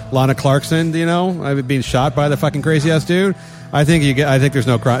Lana Clarkson, being shot by the fucking crazy ass dude, I think there's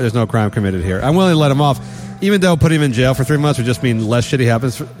no crime committed here. I'm willing to let him off. Even though putting him in jail for 3 months would just mean less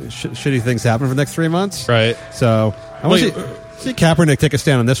shitty things happen for the next 3 months. Right. So I want to see Kaepernick take a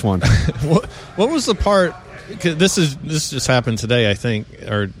stand on this one. What was the part? This just happened today, I think,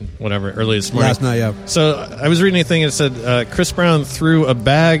 or whatever, early this morning. Last night, yeah. So I was reading a thing that said Chris Brown threw a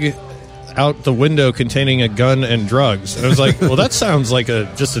bag out the window containing a gun and drugs. And I was like, well, that sounds like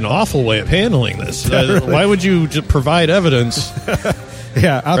just an awful way of handling this. Why would you just provide evidence?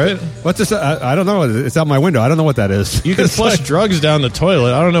 Yeah, right? What's this? I don't know. It's out my window. I don't know what that is. You can flush drugs down the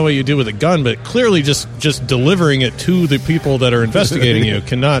toilet. I don't know what you do with a gun, but clearly just delivering it to the people that are investigating you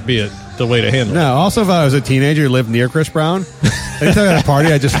cannot be the way to handle it. No, also if I was a teenager who lived near Chris Brown, anytime I had a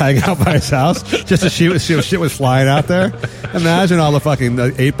party, I'd just hang out by his house just to see shit was flying out there. Imagine all the fucking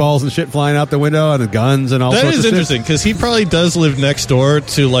 8 balls and shit flying out the window and the guns and all That sorts is of interesting because he probably does live next door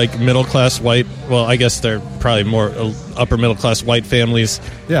to like middle class white. Well, I guess they're probably more upper middle class white families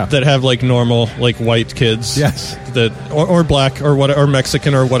that have like normal like white kids. Yes, that or black or what or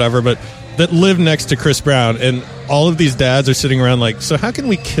Mexican or whatever, but that live next to Chris Brown, and all of these dads are sitting around like, so how can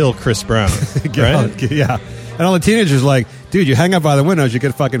we kill Chris Brown? Right? Yeah. And all the teenagers like, dude, you hang out by the windows, you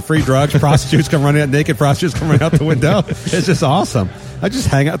get fucking free drugs, prostitutes come running out, naked prostitutes come running out the window. It's just awesome. I just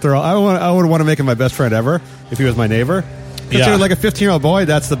hang out there. I would want to make him my best friend ever if he was my neighbor. Consider like a 15-year-old boy,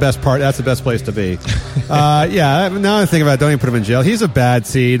 that's the best part. That's the best place to be. Yeah, now I think about it, don't even put him in jail. He's a bad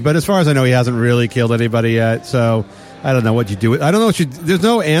seed, but as far as I know, he hasn't really killed anybody yet, so I don't know what you do. I don't know what you... There's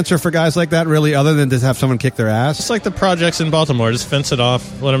no answer for guys like that, really, other than to have someone kick their ass. It's like the projects in Baltimore. Just fence it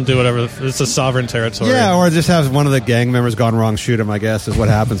off. Let them do whatever. It's a sovereign territory. Yeah, or just have one of the gang members gone wrong, shoot him, I guess, is what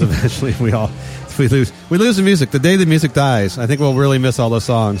happens eventually. We lose the music. The day the music dies, I think we'll really miss all those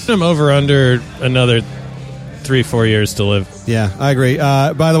songs. I'm over under another 3-4 years to live. Yeah, I agree.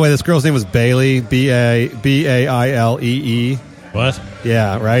 By the way, this girl's name was Bailey, Bailee. What?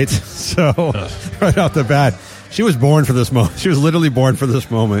 Yeah, right? So, right off the bat... She was born for this moment. She was literally born for this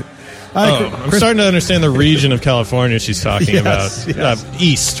moment. I'm starting to understand the region of California she's talking about. Yes.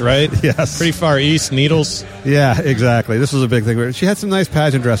 East, right? Yes. Pretty far east, Needles. Yeah, exactly. This was a big thing. She had some nice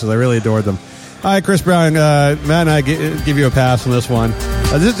pageant dresses. I really adored them. All right, Chris Brown, Matt and I give you a pass on this one.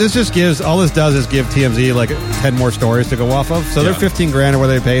 This just gives, all this does is give TMZ like 10 more stories to go off of. So they're $15,000 or where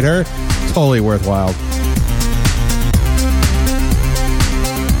they paid her. Totally worthwhile.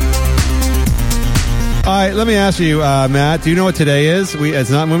 All right, let me ask you, Matt, do you know what today is? It's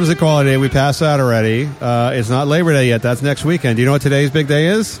not Women's Equality Day. We passed that already. It's not Labor Day yet. That's next weekend. Do you know what today's big day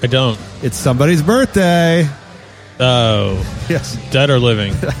is? I don't. It's somebody's birthday. Oh. Yes. Dead or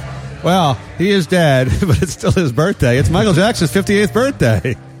living? Well, he is dead, but it's still his birthday. It's Michael Jackson's 58th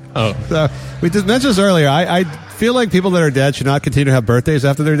birthday. Oh. So we just mentioned this earlier. I feel like people that are dead should not continue to have birthdays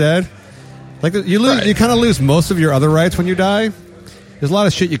after they're dead. Like you kind of lose most of your other rights when you die. There's a lot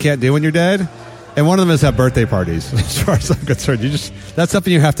of shit you can't do when you're dead. And one of them is have birthday parties. As far as I'm concerned, that's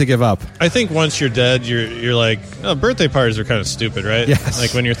something you have to give up. I think once you're dead, you're like, oh, birthday parties are kind of stupid, right? Yes.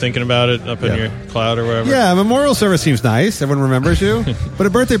 Like when you're thinking about it up in your cloud or whatever. Yeah, a memorial service seems nice. Everyone remembers you. But a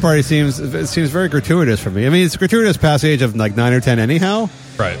birthday party seems very gratuitous for me. I mean, it's gratuitous past the age of like 9 or 10 anyhow.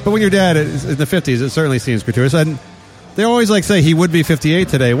 Right. But when you're dead in the 50s, it certainly seems gratuitous. And they always like say he would be 58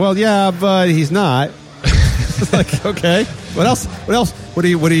 today. Well, yeah, but he's not. Like, okay, what else? Would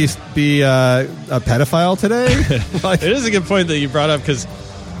he be a pedophile today? Like, it is a good point that you brought up because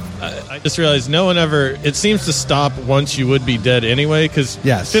I just realized no one ever. It seems to stop once you would be dead anyway. Because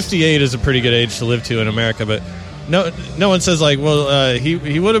 58 is a pretty good age to live to in America, but no one says like, well,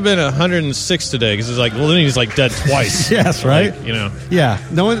 he would have been 106 today because it's like, well, then he's like dead twice. Yes, right. Like, you know. Yeah.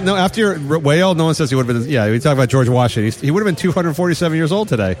 No. After you're way old, no one says he would have been. Yeah, we talk about George Washington. He would have been 247 years old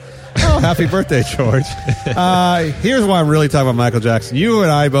today. Oh, happy birthday, George. Here's why I'm really talking about Michael Jackson. You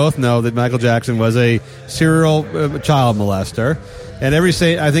and I both know that Michael Jackson was a serial child molester. And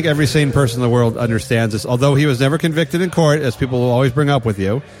I think every sane person in the world understands this, although he was never convicted in court, as people will always bring up with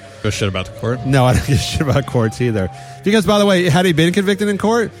you. Give a shit about the court? No, I don't give a shit about courts either. Because, by the way, had he been convicted in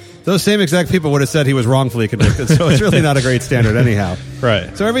court, those same exact people would have said he was wrongfully convicted. So it's really not a great standard anyhow.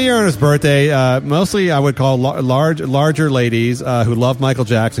 Right. So every year on his birthday, mostly I would call larger ladies who love Michael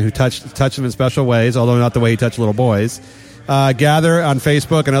Jackson, who touch him in special ways, although not the way he touched little boys, gather on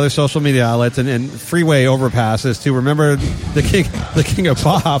Facebook and other social media outlets and freeway overpasses to remember the king of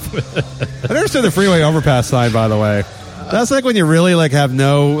pop. I understand the freeway overpass sign, by the way. That's like when you really like have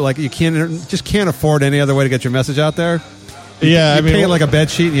you can't afford any other way to get your message out there. You pay it like a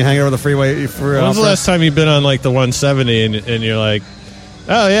bed sheet and you hang it over the freeway. When's the last time you've been on like the 170 and you're like,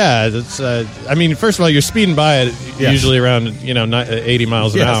 oh yeah, that's. I mean, first of all, you're speeding by it usually around 80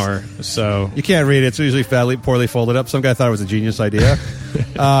 miles an hour. So you can't read it. It's usually poorly folded up. Some guy thought it was a genius idea.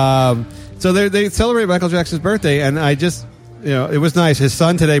 So they celebrate Michael Jackson's birthday, and I just. It was nice. His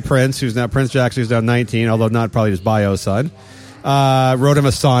son today, Prince Jackson, who's now 19, although not probably his bio son, wrote him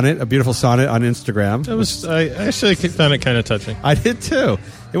a beautiful sonnet on Instagram. I actually found it kind of touching. I did too.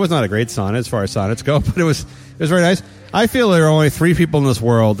 It was not a great sonnet as far as sonnets go, but it was very nice. I feel there are only 3 people in this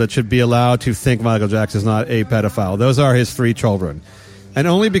world that should be allowed to think Michael Jackson is not a pedophile. Those are his 3 children. And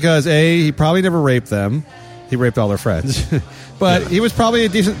only because, A, he probably never raped them. He raped all their friends. But he was probably a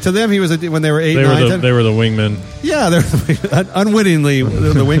decent... To them, he was when they were 8, 9, 10. They were the wingmen. Yeah, they're unwittingly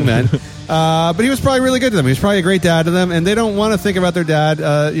the wingmen. But he was probably really good to them. He was probably a great dad to them, and they don't want to think about their dad,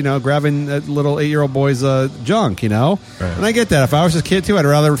 grabbing a little 8-year-old boy's junk, Right. And I get that. If I was his kid too, I'd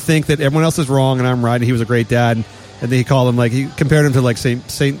rather think that everyone else is wrong and I'm right, and he was a great dad. And then he called him, he compared him to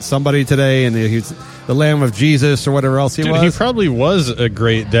Saint somebody today, and he was the Lamb of Jesus or whatever else he was. He probably was a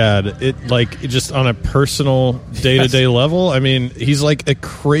great dad. Just on a personal day-to-day level. I mean, he's like a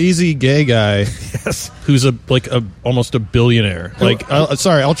crazy gay guy who's almost a billionaire.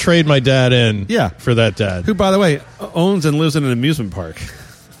 I'll trade my dad in for that dad. Who, by the way, owns and lives in an amusement park.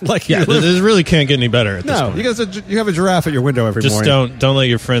 This really can't get any better at this point. You have a giraffe at your window every morning. Just don't let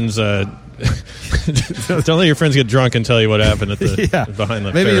your friends don't let your friends get drunk and tell you what happened at the behind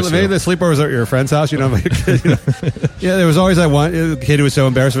the maybe the sleepovers at your friend's house. There was always that one kid who was so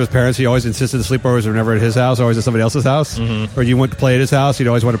embarrassed of his parents. He always insisted the sleepovers were never at his house, always at somebody else's house. Mm-hmm. Or you went to play at his house, you'd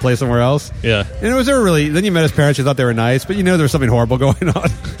always want to play somewhere else. Yeah, and it was never really. Then you met his parents, you thought they were nice, but there was something horrible going on.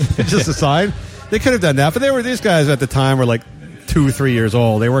 It's just a sign. They could have done that, but these guys at the time were 2-3 years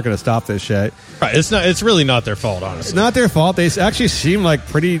old. They weren't going to stop this shit. Right. It's really not their fault, honestly. It's not their fault. They actually seem like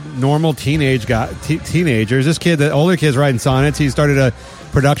pretty normal teenagers. This kid, the older kid's writing sonnets. He started a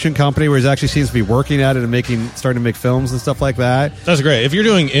production company where he actually seems to be working at it and starting to make films and stuff like that. That's great. If you're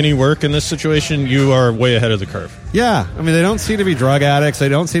doing any work in this situation, you are way ahead of the curve. Yeah. I mean, they don't seem to be drug addicts. They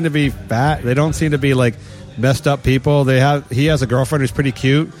don't seem to be fat. They don't seem to be messed up people. He has a girlfriend who's pretty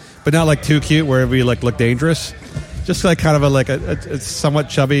cute, but not too cute where we look dangerous. Just kind of a somewhat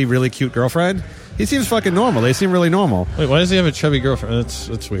chubby, really cute girlfriend. He seems fucking normal. They seem really normal. Wait, why does he have a chubby girlfriend?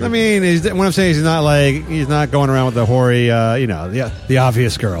 That's weird. I mean, what I'm saying is he's not going around with the hoary, the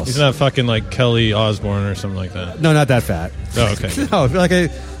obvious girls. He's not fucking like Kelly Osbourne or something like that. No, not that fat. Oh, okay. No,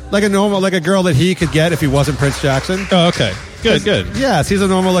 like a normal, a girl that he could get if he wasn't Prince Jackson. Oh, okay. Good. Yes, he's a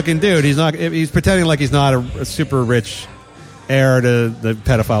normal looking dude. He's pretending like he's not a super rich heir to the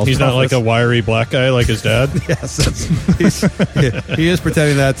pedophile's He's not like a wiry black guy like his dad? Yes. He is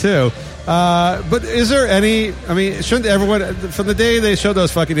pretending that too. But is there any... I mean, shouldn't everyone... From the day they showed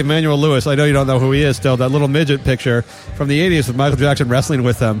those fucking Emmanuel Lewis, I know you don't know who he is still, that little midget picture from the 80s with Michael Jackson wrestling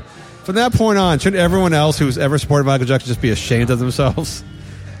with them. From that point on, shouldn't everyone else who's ever supported Michael Jackson just be ashamed of themselves?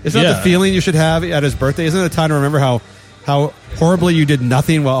 Isn't that the feeling you should have at his birthday? Isn't it a time to remember how horribly you did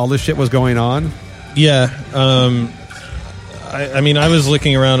nothing while all this shit was going on? Yeah. I mean, I was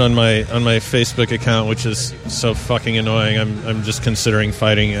looking around on my Facebook account, which is so fucking annoying. I'm just considering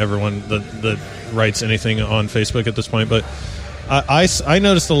fighting everyone that writes anything on Facebook at this point. But I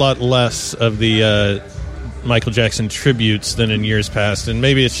noticed a lot less of the Michael Jackson tributes than in years past, and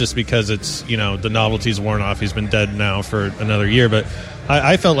maybe it's just because it's the novelty's worn off. He's been dead now for another year, but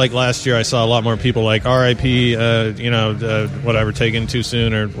I felt like last year I saw a lot more people like R.I.P. Whatever, taken too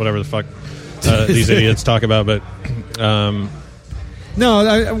soon or whatever the fuck these idiots talk about, but.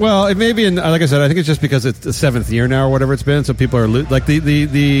 No, it may be, like I said, I think it's just because it's the 7th year now or whatever it's been, so people are,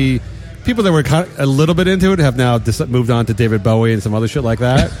 the people that were a little bit into it have now moved on to David Bowie and some other shit like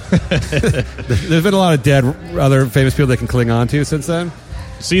that. There's been a lot of dead other famous people they can cling on to since then.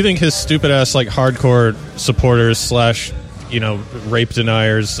 So you think his stupid-ass, hardcore supporters / rape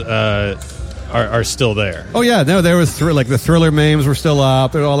deniers are still there? Oh, yeah, no, there was, the Thriller memes were still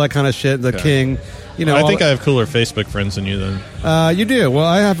up, and all that kind of shit, the King... I think I have cooler Facebook friends than you then. You do. Well,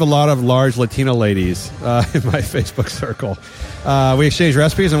 I have a lot of large Latino ladies in my Facebook circle. We exchange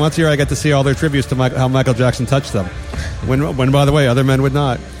recipes, and once a year I get to see all their tributes to how Michael Jackson touched them. When, by the way, other men would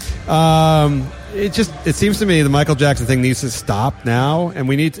not. It seems to me the Michael Jackson thing needs to stop now, and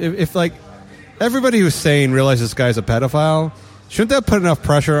we need to, if everybody who's sane realizes this guy's a pedophile, shouldn't that put enough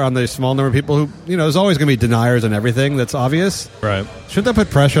pressure on the small number of people who, there's always going to be deniers and everything that's obvious. Right. Shouldn't that put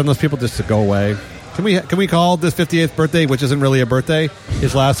pressure on those people just to go away? Can we call this 58th birthday, which isn't really a birthday,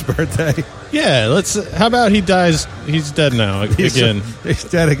 his last birthday? Yeah, how about he dies? He's dead now again. He's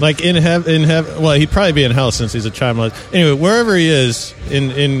dead again. Like in heaven. Well, he'd probably be in hell since he's a child molester. Anyway, wherever he is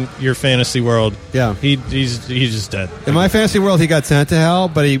in your fantasy world, he's just dead. In my fantasy world, he got sent to hell,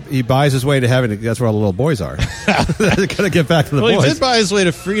 but he buys his way to heaven. That's where all the little boys are. Gotta get back to the boys. He did buy his way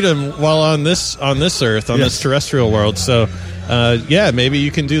to freedom while on this earth, this terrestrial world. So. Maybe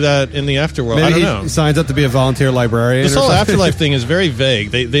you can do that in the afterworld. Maybe I don't know. He signs up to be a volunteer librarian. This whole afterlife thing is very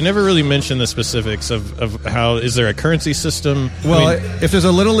vague. They never really mention the specifics of how, is there a currency system? Well, if there's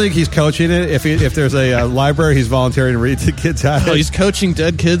a little league, he's coaching it. If there's a library, he's volunteering to read to kids out. Oh, he's coaching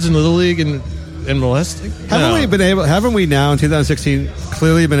dead kids in little league and molesting. Haven't we now in 2016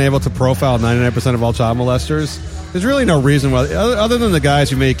 clearly been able to profile 99% of all child molesters? There's really no reason why, other than the guys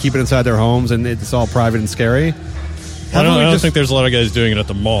who may keep it inside their homes and it's all private and scary. I don't think there's a lot of guys doing it at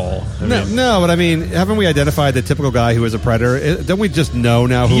the mall. No, but I mean, haven't we identified the typical guy who is a predator? Don't we just know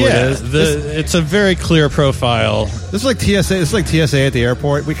now who it is? It's a very clear profile. This is like TSA. This is like TSA at the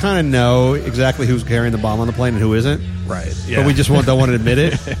airport. We kind of know exactly who's carrying the bomb on the plane and who isn't. Right. Yeah. But we just don't want to admit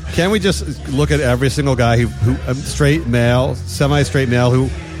it. Can't we just look at every single guy who straight male, semi-straight male who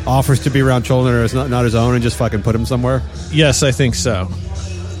offers to be around children or is not his own and just fucking put him somewhere? Yes, I think so.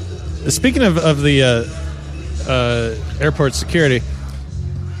 Speaking of the airport security,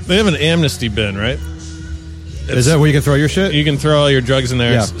 they have an amnesty bin, right? Is that where you can throw your shit? You can throw all your drugs in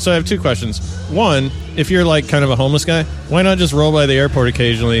there. Yeah. So I have two questions. One, if you're like kind of a homeless guy, why not just roll by the airport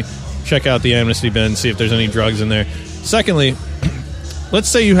occasionally, check out the amnesty bin, see if there's any drugs in there? Secondly, let's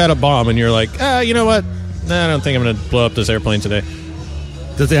say you had a bomb and you're like, you know what? Nah, I don't think I'm going to blow up this airplane today.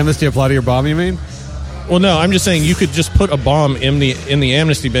 Does the amnesty apply to your bomb, you mean? Well, no, I'm just saying you could just put a bomb in the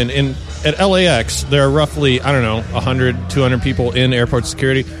amnesty bin. At LAX, there are roughly, 100, 200 people in airport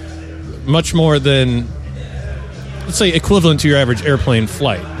security. Much more than, let's say, equivalent to your average airplane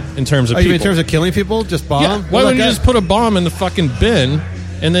flight in terms of people. You mean in terms of killing people? Just bomb? Yeah. Why wouldn't you just put a bomb in the fucking bin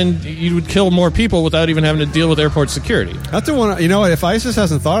and then you would kill more people without even having to deal with airport security? That's the one. You know what? If ISIS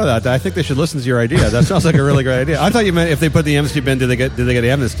hasn't thought of that, I think they should listen to your idea. That sounds like a really great idea. I thought you meant if they put the amnesty bin, did they get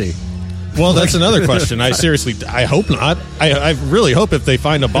amnesty? Well, that's another question. I hope not. I really hope if they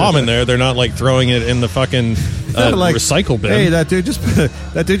find a bomb in there, they're not like throwing it in the fucking recycle bin. Hey, that dude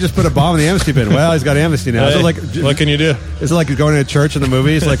just put a bomb in the amnesty bin. Well, he's got amnesty now. Hey, so like, what can you do? Is it like going to a church in the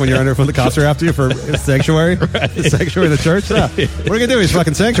movies, like when you're under when the cops are after you for sanctuary? Right. The sanctuary in the church? Yeah. What are you gonna do? He's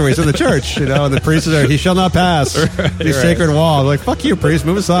fucking sanctuary. He's in the church, and the priest is there. He shall not pass these sacred walls. Like, fuck you, priest.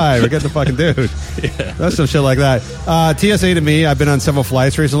 Move aside. We're getting the fucking dude. Yeah. That's some shit like that. TSA to me, I've been on several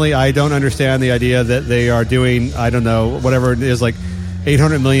flights recently. I don't understand the idea that they are doing, I don't know, whatever it is, like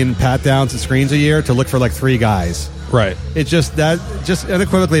 800 million pat downs and screens a year to look for like 3 guys. Right. It just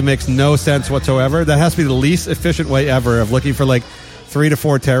unequivocally makes no sense whatsoever. That has to be the least efficient way ever of looking for like 3 to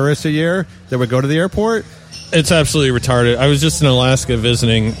 4 terrorists a year that would go to the airport. It's absolutely retarded. I was just in Alaska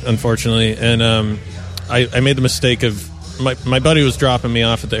visiting, unfortunately, and I made the mistake of my buddy was dropping me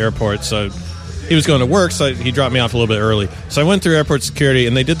off at the airport, so he was going to work, so he dropped me off a little bit early. So I went through airport security,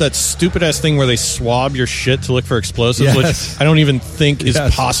 and they did that stupid-ass thing where they swab your shit to look for explosives, which I don't even think is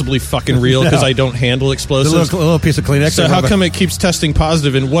possibly fucking real because I don't handle explosives. A little piece of Kleenex. So how come it keeps testing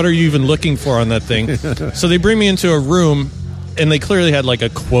positive, and what are you even looking for on that thing? So they bring me into a room, and they clearly had like a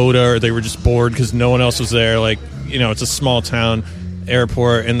quota, or they were just bored because no one else was there. Like, it's a small town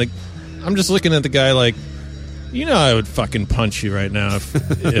airport, and I'm just looking at the guy like, I would fucking punch you right now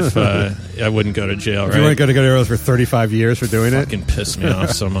if I wouldn't go to jail, right? You weren't going to go to jail for 35 years for doing it? Fucking piss me off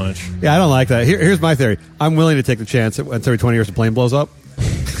so much. Yeah, I don't like that. Here's my theory. I'm willing to take the chance that once every 20 years the plane blows up,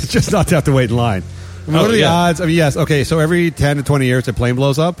 just not to have to wait in line. What are the odds? I mean, yes, okay, so every 10 to 20 years the plane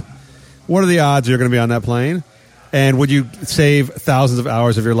blows up. What are the odds you're going to be on that plane? And would you save thousands of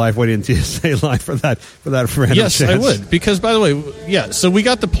hours of your life waiting in TSA line for that random Yes, chance? I would. Because, by the way, so we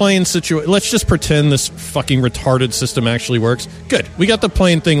got the plane situation. Let's just pretend this fucking retarded system actually works. Good. We got the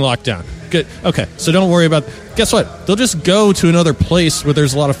plane thing locked down. Good. Okay, so don't worry about... Guess what? They'll just go to another place where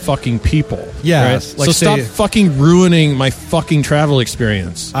there's a lot of fucking people. Yes. Right? Like so stop fucking ruining my fucking travel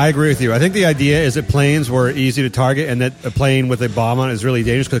experience. I agree with you. I think the idea is that planes were easy to target and that a plane with a bomb on it is really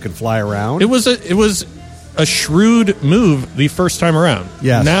dangerous because it can fly around. It was a shrewd move the first time around.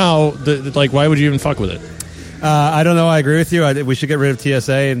 Yes. Now, why would you even fuck with it? I don't know. I agree with you. We should get rid of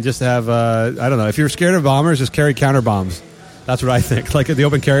TSA and just have, I don't know. If you're scared of bombers, just carry counter bombs. That's what I think. Like the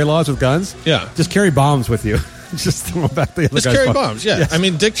open carry laws with guns. Yeah. Just carry bombs with you. Just throw them back the other Just guy's carry bombs, yeah. Yes. I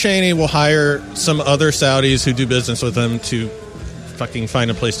mean, Dick Cheney will hire some other Saudis who do business with him to fucking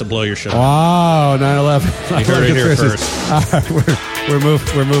find a place to blow your shit up. Wow, 9/11. You heard it here first. All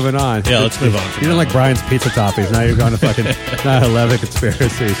right, we're moving on. Yeah, let's move on. You didn't like Brian's pizza toppings. Now you're going to fucking 9/11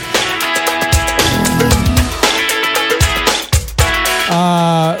 conspiracies.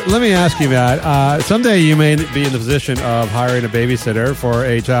 Let me ask you, Matt. Someday you may be in the position of hiring a babysitter for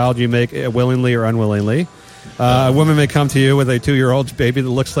a child you make willingly or unwillingly. A woman may come to you with a 2-year-old baby that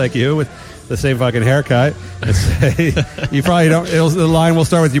looks like you with the same fucking haircut and say, "You probably don't." The line will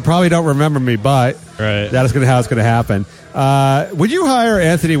start with, "You probably don't remember me, but that is how it's going to happen." Would you hire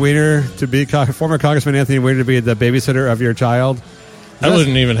Anthony Weiner to be former Congressman Anthony Weiner to be the babysitter of your child? I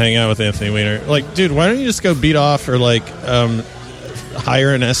wouldn't even hang out with Anthony Weiner. Like, dude, why don't you just go beat off or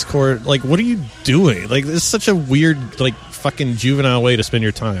hire an escort? Like, what are you doing? Like, this is such a weird, fucking juvenile way to spend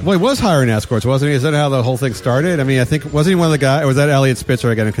your time. Well, he was hiring escorts, wasn't he? Is that how the whole thing started? I mean, I think, wasn't he one of the guys, or was that Elliot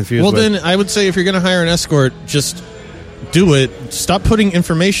Spitzer I got confused with? Well, then I would say if you're going to hire an escort, just do it. Stop putting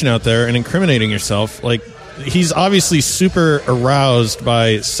information out there and incriminating yourself. Like, he's obviously super aroused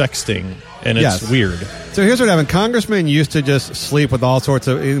by sexting, and it's weird. So here's what happened. Congressmen used to just sleep with all sorts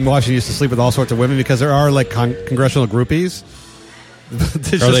of, in Washington used to sleep with all sorts of women because there are like congressional groupies.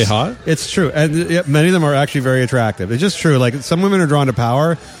 Are they hot? It's true. And many of them are actually very attractive. It's just true. Like some women are drawn to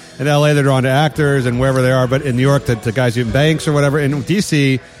power. In LA, they're drawn to actors and wherever they are. But in New York, the guys in banks or whatever. In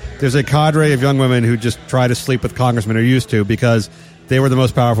DC, there's a cadre of young women who just try to sleep with congressmen, or used to, because they were the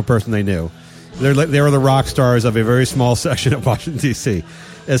most powerful person they knew. They were the rock stars of a very small section of Washington, D.C.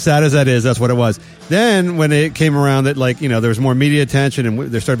 As sad as that is, that's what it was. Then when it came around that, like, you know, there was more media attention and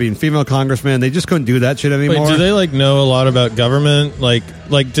there started being female congressmen, they just couldn't do that shit anymore. Wait, do they, like, know a lot about government? Like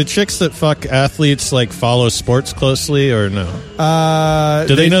do chicks that fuck athletes, like, follow sports closely or no?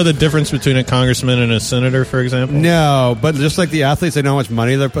 Do they know the difference between a congressman and a senator, for example? No, but just like the athletes, they know how much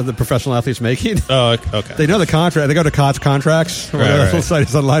money the professional athletes making. Oh, okay. They know the contract. They go to Cots Contracts. Right. Site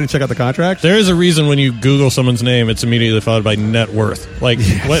is online and check out the contract. There is a reason when you Google someone's name, it's immediately followed by net worth. Like,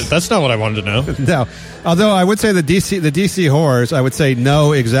 what? That's not what I wanted to know. No. Although I would say the DC whores, I would say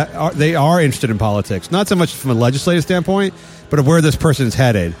no, they are interested in politics. Not so much from a legislative standpoint, but of where this person's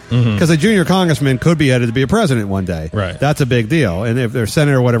headed. Because a junior congressman could be headed to be a president one day. Right. That's a big deal. And if they're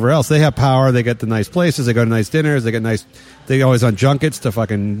senator or whatever else, they have power. They get the nice places. They go to nice dinners. They always on junkets to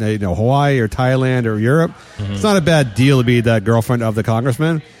fucking, you know, Hawaii or Thailand or Europe. It's not a bad deal to be the girlfriend of the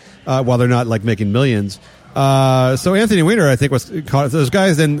congressman while they're not like making millions. So Anthony Weiner, I think, was caught. Those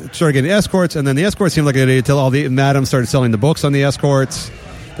guys then started getting escorts, and then the escorts seemed like an idiot until all the madams started selling the books on the escorts.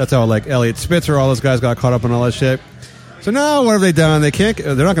 That's how, like, Elliot Spitzer, all those guys got caught up in all that shit. So now what have they done? They're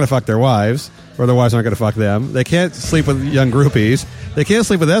not going to fuck their wives, or their wives aren't going to fuck them. They can't sleep with young groupies. They can't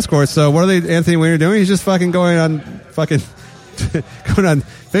sleep with escorts. So what are Anthony Weiner doing? He's just fucking going on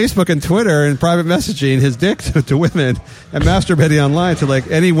Facebook and Twitter and private messaging his dick to women and masturbating online to, like,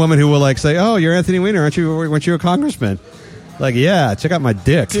 any woman who will, like, say, "Oh, you're Anthony Weiner, aren't you a congressman?" Like, yeah, check out my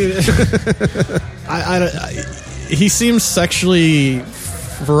dick. Dude, he seems sexually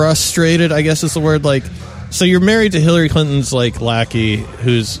frustrated, I guess is the word. Like, so you're married to Hillary Clinton's, like, lackey,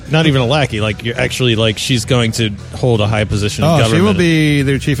 who's not even a lackey. Like, you're actually, like, she's going to hold a high position in government. She will be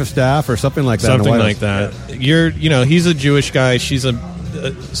their chief of staff or something like that. Something like that. He's a Jewish guy. She's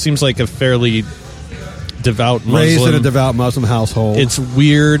seems like a fairly devout Muslim. Raised in a devout Muslim household. It's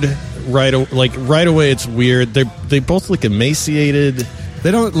weird. Right away, it's weird. They both look emaciated.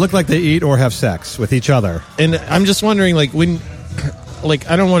 They don't look like they eat or have sex with each other. And I'm just wondering, like, when, like,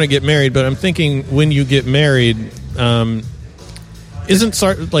 I don't want to get married, but I'm thinking when you get married, isn't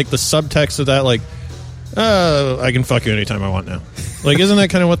like the subtext of that, like, I can fuck you anytime I want now. Like, isn't that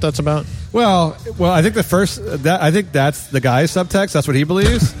kind of what that's about? Well, I think I think that's the guy's subtext. That's what he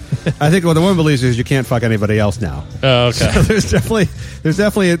believes. I think what the woman believes is you can't fuck anybody else now. Oh, okay. So there's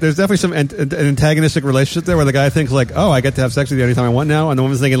definitely some an antagonistic relationship there where the guy thinks, like, oh, I get to have sex with you anytime I want now, and the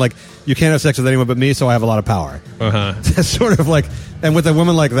woman's thinking, like, you can't have sex with anyone but me, so I have a lot of power. That's sort of like, and with a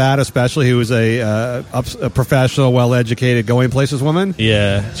woman like that, especially who is a professional, well-educated, going places woman,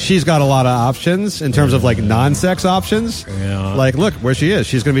 she's got a lot of options in terms of, like, non-sex options. Yeah. Like, look where she is.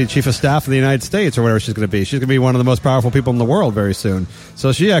 She's going to be chief of staff of the United States or whatever she's going to be. She's going to be one of the most powerful people in the world very soon.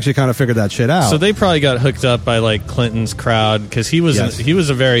 So she actually kind of figured that shit out. So they probably got hooked up by, like, Clinton's crowd because he was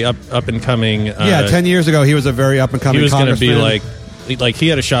a very up and coming. 10 years ago he was a very up and coming. He was going to be like he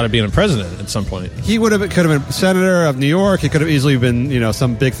had a shot at being a president at some point. He could have been senator of New York. He could have easily been,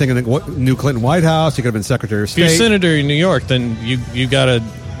 some big thing in the new Clinton White House. He could have been secretary of state. If you're senator in New York, then you got a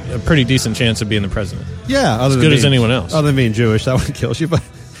pretty decent chance of being the president. Yeah, as good as anyone else. Other than being Jewish, that wouldn't kill you, but.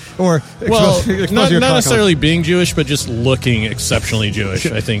 Not necessarily being Jewish, but just looking exceptionally Jewish,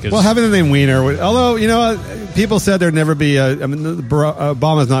 I think. Well, having the name Wiener, although, people said there'd never be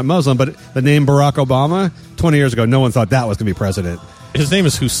Obama's not Muslim, but the name Barack Obama, 20 years ago, no one thought that was going to be president. His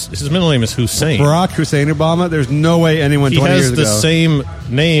middle name is Hussein. Barack Hussein Obama. There's no way anyone 20 years ago. He has the same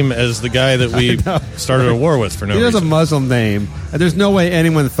name as the guy that we started a war with for no reason. He has a Muslim name, and there's no way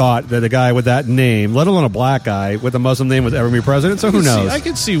anyone thought that a guy with that name, let alone a black guy with a Muslim name, would ever be president. So who knows? I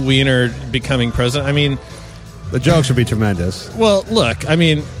could see Wiener becoming president. I mean, the jokes would be tremendous. Well, look, I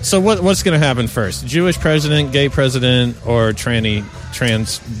mean, so what's going to happen first? Jewish president, gay president, or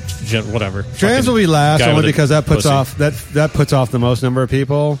trans, whatever? Trans will be last only because that puts off the most number of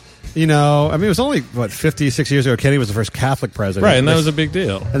people. It was only 56 years ago Kennedy was the first Catholic president, right? And that was a big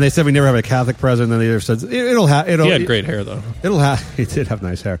deal. And they said we never have a Catholic president. And they said he had great hair though. He did have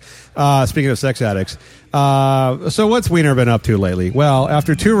nice hair. Speaking of sex addicts, so what's Wiener been up to lately? Well,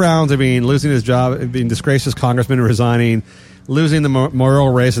 after 2 rounds of losing his job, being disgraced as congressman, resigning, losing the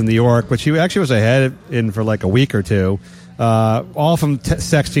mayoral race in New York, which he actually was ahead in for like a week or two. all from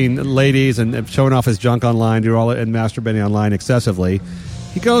sexting ladies and showing off his junk online, doing all and masturbating online excessively.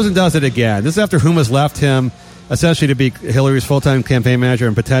 He goes and does it again. This is after Huma's left him, essentially to be Hillary's full-time campaign manager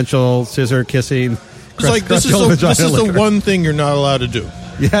and potential scissor kissing. It's like this is the one thing you're not allowed to do.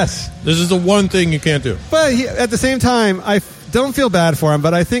 Yes, this is the one thing you can't do. But at the same time, I don't feel bad for him.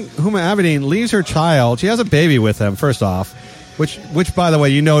 But I think Huma Abedin leaves her child. She has a baby with him. First off. Which, by the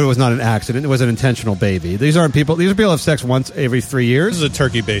way, it was not an accident. It was an intentional baby. These are people who have sex once every 3 years. This is a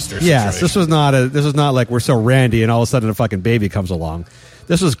turkey baster situation. Yes, this was not like we're so randy and all of a sudden a fucking baby comes along.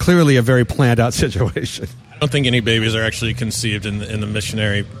 This was clearly a very planned out situation. I don't think any babies are actually conceived in the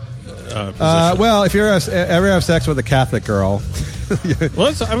missionary position. Well, if you ever have sex with a Catholic girl.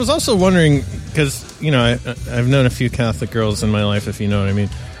 Well, I was also wondering, because, I've known a few Catholic girls in my life, if you know what I mean.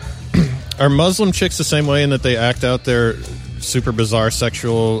 Are Muslim chicks the same way in that they act out their super bizarre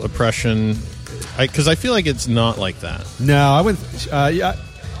sexual oppression? Because I feel like it's not like that. No, I wouldn't.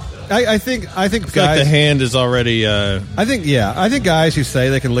 I think guys, like the hand is already. I think guys who say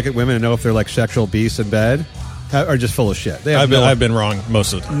they can look at women and know if they're like sexual beasts in bed are just full of shit. I've been wrong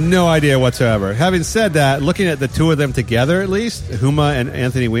most of the time. No idea whatsoever. Having said that, looking at the two of them together, at least Huma and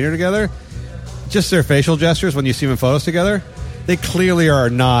Anthony Weiner together, just their facial gestures when you see them in photos together, they clearly are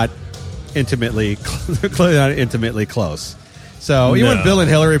not intimately close. So even when Bill and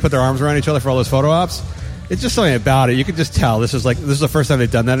Hillary put their arms around each other for all those photo ops, it's just something about it. You could just tell this is the first time they've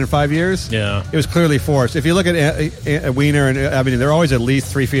done that in 5 years. Yeah, it was clearly forced. If you look at Weiner and Abedin, they're always at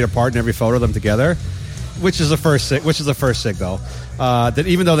least 3 feet apart in every photo of them together, which is the first signal that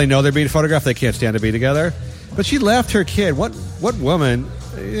even though they know they're being photographed, they can't stand to be together. But she left her kid. What woman?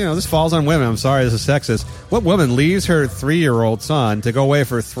 This falls on women. I'm sorry, this is sexist. What woman leaves her 3-year-old son to go away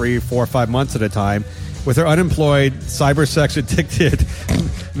for 3, 4, 5 months at a time with her unemployed, cyber sex addicted,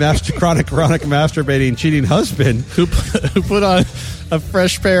 chronic masturbating, cheating husband who put on a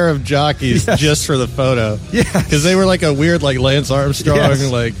fresh pair of jockeys just for the photo? Yeah, because they were like a weird like Lance Armstrong.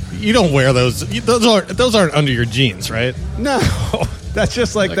 Yes. Like you don't wear those. Those aren't under your jeans, right? No, that's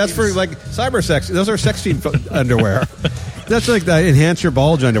just that's for like cyber sex. Those are sexting underwear. That's like the enhance your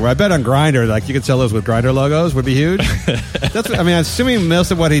bulge underwear. I bet on Grindr, like you could sell those with Grindr logos, would be huge. I'm assuming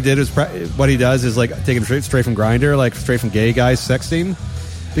most of what he did what he does is like taken straight from Grindr, like straight from gay guys sexting,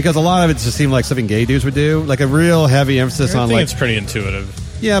 because a lot of it just seemed like something gay dudes would do, like a real heavy emphasis on like. It's pretty intuitive.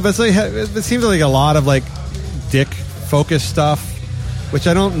 Yeah, but it seems like a lot of like dick focused stuff, which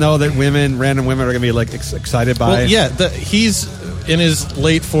I don't know that random women are going to be like excited by. Well, yeah, he's in his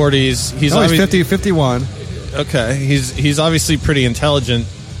late 40s. He's 51. Okay, he's obviously pretty intelligent.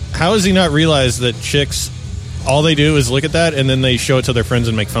 How has he not realized that chicks, all they do is look at that and then they show it to their friends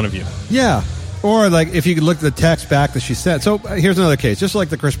and make fun of you? Yeah. Or like if you could look at the text back that she sent. So here's another case. Just like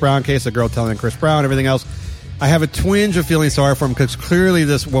the Chris Brown case, the girl telling Chris Brown, everything else. I have a twinge of feeling sorry for him because clearly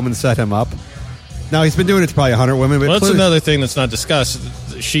this woman set him up. Now, he's been doing it to probably 100 women. But that's another thing that's not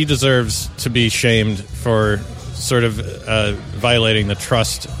discussed. She deserves to be shamed for sort of violating the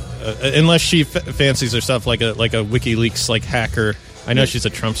trust. Unless she fancies herself like a WikiLeaks like hacker. I know she's a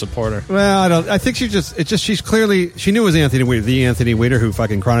Trump supporter. Well, I don't. I think she's clearly she knew it was Anthony Weiner who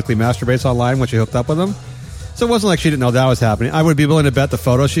fucking chronically masturbates online when she hooked up with him. So it wasn't like she didn't know that was happening. I would be willing to bet the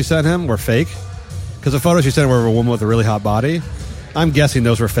photos she sent him were fake, because the photos she sent were of a woman with a really hot body. I'm guessing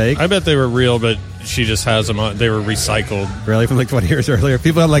those were fake. I bet they were real, but she just has them on. They were recycled. Really? From like 20 years earlier?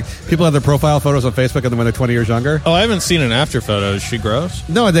 People have their profile photos on Facebook and then when they're 20 years younger? Oh, I haven't seen an after photo. Is she gross?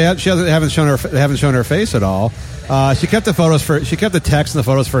 No, they haven't shown her face at all. She kept the text and the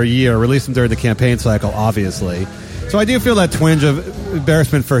photos for a year, released them during the campaign cycle, obviously. So I do feel that twinge of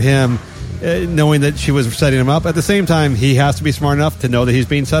embarrassment for him, knowing that she was setting him up. At the same time, he has to be smart enough to know that he's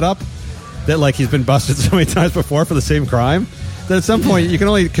being set up, that like he's been busted so many times before for the same crime. That at some point you can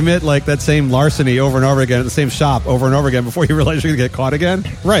only commit like that same larceny over and over again at the same shop over and over again before you realize you're going to get caught again.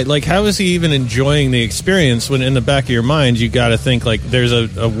 Right. Like, how is he even enjoying the experience when in the back of your mind you got to think like there's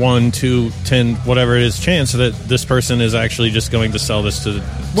a 1, 2, 10, whatever it is chance that this person is actually just going to sell this to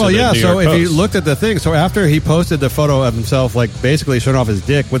well, the yeah. New So York if Post. you looked at the thing, so after he posted the photo of himself like basically showing off his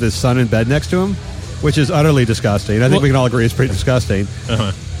dick with his son in bed next to him, which is utterly disgusting. I think we can all agree it's pretty disgusting.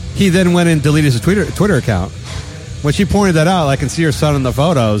 He then went and deleted his Twitter account. When she pointed that out, I can see her son in the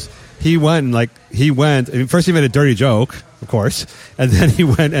photos. He went. First, he made a dirty joke, of course, and then he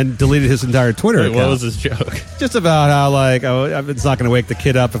went and deleted his entire Twitter account. What was his joke? Just about how, like, it's not going to wake the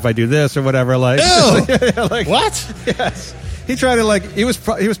kid up if I do this or whatever. Like, Ew! like, what? Yes. He tried to he was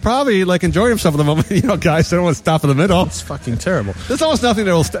probably like enjoying himself at the moment. You know, guys don't want to stop in the middle. It's fucking terrible. There's almost nothing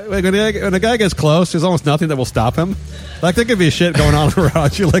that will when a guy gets close. There's almost nothing that will stop him. Like there could be shit going on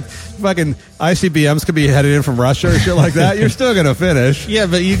around you. Like fucking ICBMs could be headed in from Russia or shit like that. You're still gonna finish. Yeah,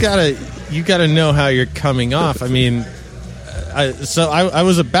 but you gotta know how you're coming off. I mean, I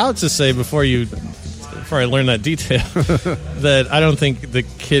was about to say before I learned that detail that I don't think the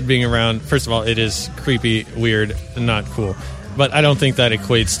kid being around. First of all, it is creepy, weird, and not cool. But I don't think that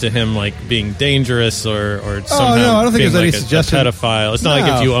equates to him like being dangerous or somehow no, I don't think being there's any like suggestion. a pedophile. It's not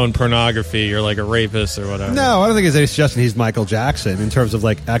like if you own pornography, you're like a rapist or whatever. No, I don't think there's any suggestion he's Michael Jackson in terms of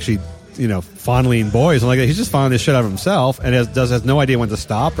like actually, you know, fondling boys and like that. He's just fondling this shit out of himself and has no idea when to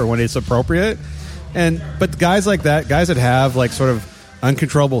stop or when it's appropriate. But guys like that, guys that have like sort of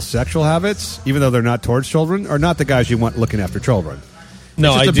uncontrollable sexual habits, even though they're not towards children, are not the guys you want looking after children.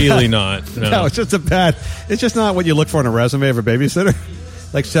 No, ideally not. No, it's just it's just not what you look for in a resume of a babysitter.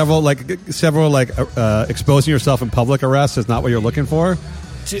 several exposing yourself in public arrests is not what you're looking for.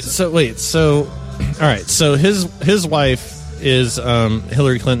 So all right. So his wife is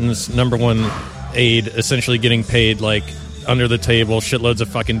Hillary Clinton's #1 aide, essentially getting paid like under the table shitloads of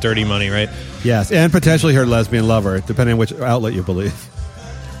fucking dirty money, right? Yes, and potentially her lesbian lover, depending on which outlet you believe.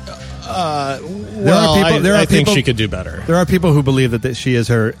 I think she could do better. There are people who believe that she is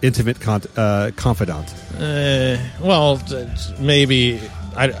her intimate confidant. Maybe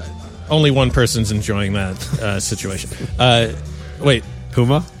only one person's enjoying that situation. Wait,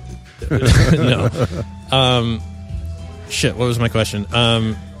 Puma? No. Shit. What was my question?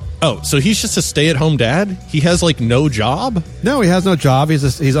 So he's just a stay-at-home dad? He has like no job? No, he has no job.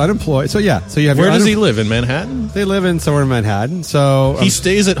 He's unemployed. So yeah. So you have. Where does he live? In Manhattan? They live in somewhere in Manhattan. So he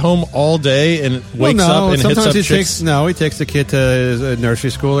stays at home all day and wakes up and hits up chicks. He takes the kid to his nursery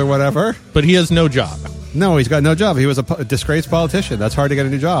school or whatever. But he has no job. No, he's got no job. He was a disgraced politician. That's hard to get a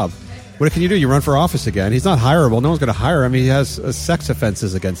new job. What can you do? You run for office again. He's not hireable. No one's going to hire him. He has sex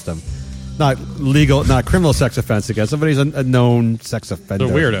offenses against him. Not criminal sex offense against him, but he's a known sex offender.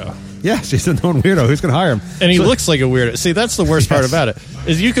 The weirdo. Yes, he's a known weirdo. Who's going to hire him? And he looks like a weirdo. See, that's the worst part about it,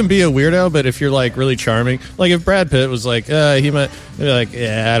 is you can be a weirdo, but if you're like really charming, like if Brad Pitt was like, he might be like,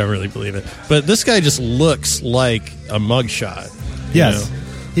 yeah, I don't really believe it. But this guy just looks like a mugshot. Yes. You know?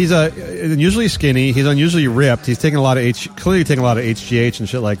 He's unusually skinny. He's unusually ripped. He's clearly taking a lot of HGH and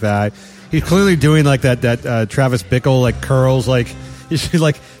shit like that. He's clearly doing like that Travis Bickle like curls, like he's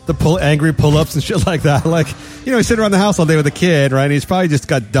like the angry pull-ups and shit like that. Like, you know, he's sitting around the house all day with a kid, right? And he's probably just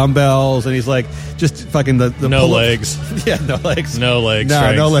got dumbbells and he's like just fucking the no legs. Yeah, no legs. No legs.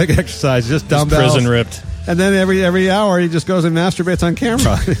 No leg exercise. Just dumbbells. Just prison ripped. And then every hour he just goes and masturbates on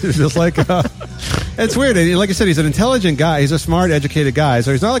camera. It's just like it's weird. And like I said, he's an intelligent guy. He's a smart, educated guy.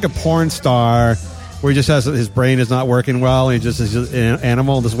 So he's not like a porn star where he just has his brain is not working well and he just is just an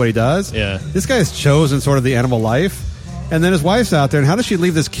animal and this is what he does. Yeah. This guy has chosen sort of the animal life. And then his wife's out there, and how does she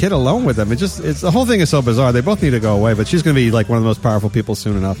leave this kid alone with him? The whole thing is so bizarre. They both need to go away, but she's going to be like one of the most powerful people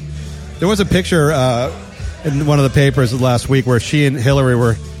soon enough. There was a picture in one of the papers last week where she and Hillary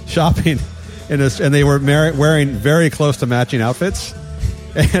were shopping, and they were wearing very close to matching outfits,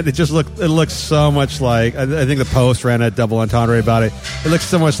 and it looks so much like, I think the Post ran a double entendre about it. It looks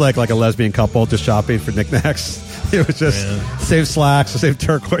so much like a lesbian couple just shopping for knickknacks. It was just same slacks, same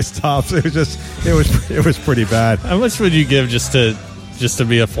turquoise tops. It was pretty bad. How much would you give just to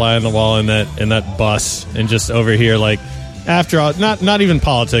be a fly on the wall in that bus and just overhear, like, after all, not even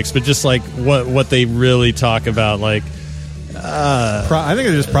politics, but just like what they really talk about, like. I think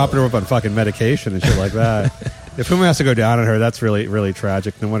they're just propping her up on fucking medication and shit like that. If Huma has to go down on her, that's really, really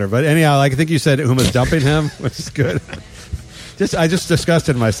tragic. No wonder. But anyhow, like, I think you said Huma's dumping him, which is good. I just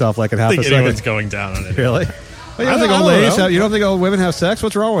disgusted myself like in half a second. Anyone's going down on it. Really? Well, you don't think old women have sex?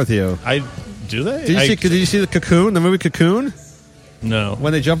 What's wrong with you? Do they? Did you see the Cocoon, the movie Cocoon? No.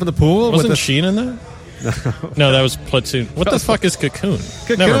 When they jump in the pool? Wasn't Sheen in that? No, that was Platoon. What the fuck is Cocoon?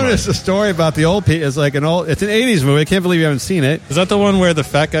 Cocoon is a story about the old people. It's like it's an 80s movie. I can't believe you haven't seen it. Is that the one where the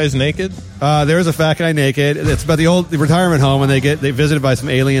fat guy's naked? There is a fat guy naked. It's about the old retirement home, and they visited by some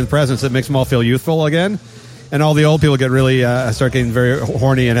alien presence that makes them all feel youthful again. And all the old people get really start getting very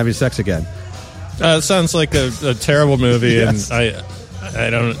horny and having sex again. It sounds like a terrible movie, Yes. And I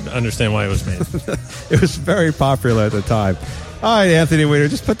don't understand why it was made. It was very popular at the time. All right, Anthony Weiner,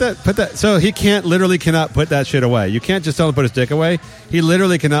 just put that. So he cannot put that shit away. You can't just tell him to put his dick away. He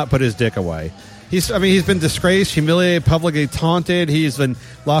literally cannot put his dick away. He's been disgraced, humiliated, publicly taunted. He's been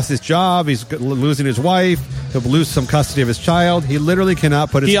lost his job. He's losing his wife. He'll lose some custody of his child. He literally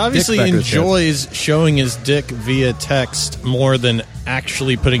cannot put his dick back in his He obviously enjoys showing his dick via text more than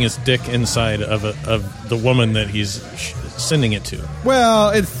actually putting his dick inside of the woman that he's sending it to.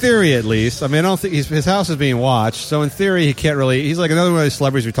 Well, in theory, at least. I mean, I don't think his house is being watched, so in theory, he can't really. He's like another one of those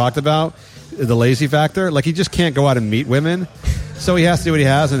celebrities we talked about, the lazy factor. Like, he just can't go out and meet women, so he has to do what he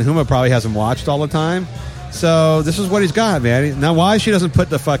has, and Huma probably has him watched all the time. So this is what he's got, man. Now, why she doesn't put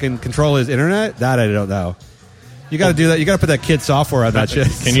the fucking control of his internet, that I don't know. You got to do that. You got to put that kid software on that shit.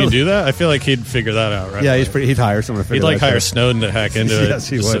 Can you do that? I feel like he'd figure that out, right? Yeah, he'd hire someone to figure. He'd that hire out. Snowden to hack into it. Yes,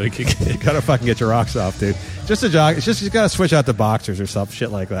 he would. So he could You got to fucking get your rocks off, dude. Just a jock. It's just you got to switch out the boxers or some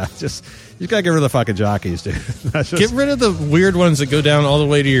shit like that. Just you got to get rid of the fucking jockeys, dude. That's just, get rid of the weird ones that go down all the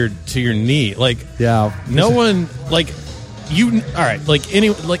way to your knee. Like, yeah, no one like you. All right, like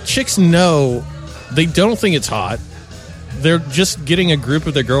chicks know they don't think it's hot. They're just getting a group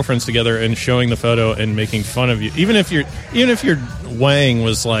of their girlfriends together and showing the photo and making fun of you. Even if your wang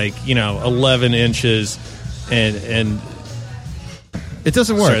was like 11 inches, and it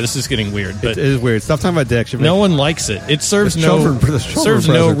doesn't work. Sorry, this is getting weird. But it is weird. Stop talking about dick. No one likes it. It serves children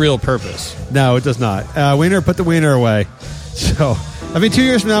no real purpose. No, it does not. Wiener, put the wiener away. So, I mean, 2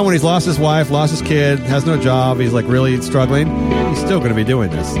 years from now, when he's lost his wife, lost his kid, has no job, he's like really struggling, he's still going to be doing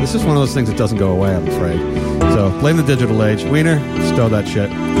this. This is one of those things that doesn't go away, I'm afraid. So, blame the digital age. Wiener, stow that shit.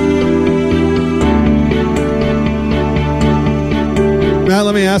 Matt,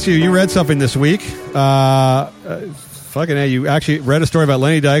 let me ask you, you read something this week. Fucking A, you actually read a story about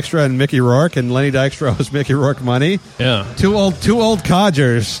Lenny Dykstra and Mickey Rourke, and Lenny Dykstra owes Mickey Rourke money. Yeah. Two old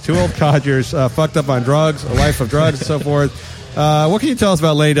codgers fucked up on drugs, a life of drugs and so forth. What can you tell us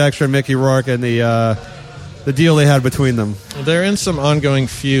about Lenny Dykstra and Mickey Rourke and the deal they had between them? They're in some ongoing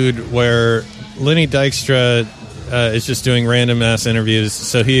feud where Lenny Dykstra is just doing random ass interviews.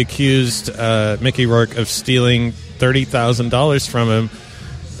 So he accused Mickey Rourke of stealing $30,000 from him.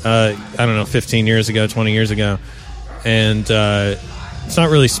 I don't know, 15 years ago, 20 years ago. And it's not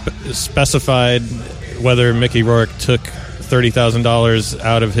really specified whether Mickey Rourke took $30,000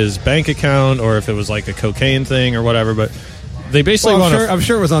 out of his bank account or if it was like a cocaine thing or whatever. But they basically I'm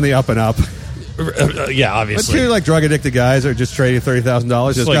sure it was on the up and up. Yeah, obviously. But two like drug addicted guys are just trading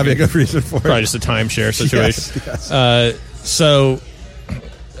 $30,000. There's got to be a good reason for it. Probably just a timeshare situation. Yes.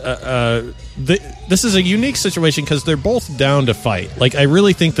 This is a unique situation because they're both down to fight. Like, I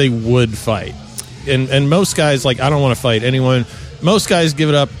really think they would fight. And most guys, like, I don't want to fight anyone. Most guys give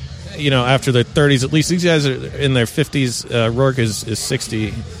it up, after their 30s. At least these guys are in their 50s. Rourke is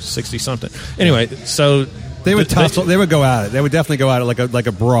 60 something. Anyway, so they would tussle. They would go at it. They would definitely go at it like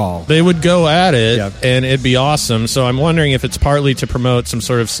a brawl. They would go at it, yeah. And it'd be awesome. So I'm wondering if it's partly to promote some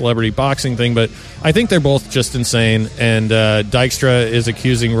sort of celebrity boxing thing, but I think they're both just insane. And Dykstra is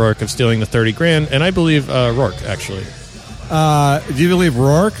accusing Rourke of stealing the $30,000, and I believe Rourke actually. Do you believe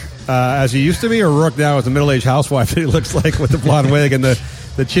Rourke? As he used to be, or Rourke now as a middle-aged housewife that he looks like with the blonde wig and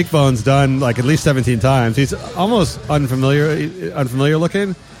the cheekbones done like at least 17 times. He's almost unfamiliar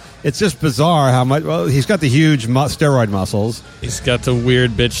looking. It's just bizarre how much. Well, he's got the huge steroid muscles. He's got the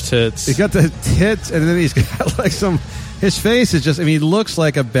weird bitch tits. He's got the tits, and then he's got like some. His face is just. I mean, he looks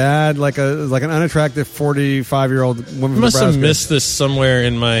like a bad, like an unattractive 45-year-old woman. I must have missed this somewhere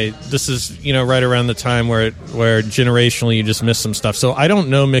in my. This is right around the time where generationally you just miss some stuff. So I don't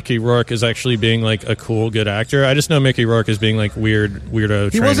know Mickey Rourke as actually being like a cool, good actor. I just know Mickey Rourke as being like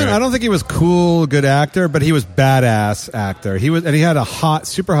weirdo. He wasn't. I don't think he was cool, good actor, but he was badass actor. He was, and he had a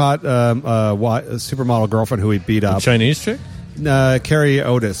super hot supermodel girlfriend who he beat up. Chinese chick. Carrie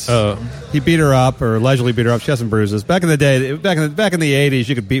Otis. Oh, he beat her up, or allegedly beat her up. She has some bruises. Back in the day, back in the 80s,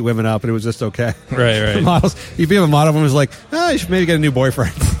 you could beat women up, and it was just okay. Right. Models, you beat a model, and was like, you should maybe get a new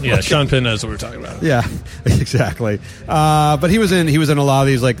boyfriend. Yeah, like, Sean Penn knows what we're talking about. Yeah, exactly. But he was in a lot of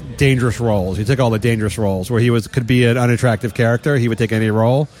these like dangerous roles. He took all the dangerous roles where he could be an unattractive character. He would take any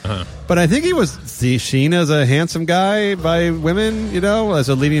role. Uh-huh. But I think he was seen as a handsome guy by women, as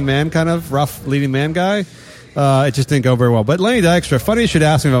a leading man, kind of rough leading man guy. It just didn't go very well. But Lenny Dykstra, funny you should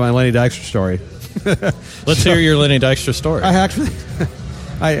ask me about my Lenny Dykstra story. Let's hear your Lenny Dykstra story. I actually,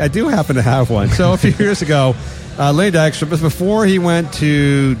 I do happen to have one. So a few years ago, Lenny Dykstra, this was before he went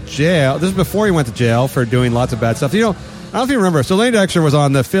to jail. This is before he went to jail for doing lots of bad stuff. I don't know if you remember. So Lenny Dykstra was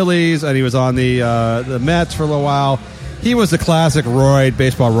on the Phillies, and he was on the Mets for a little while. He was the classic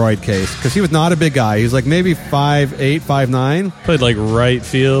baseball roid case, because he was not a big guy. He was like maybe 5'8", 5'9". Played like right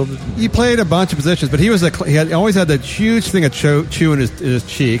field. He played a bunch of positions, but he always had that huge thing of chew in his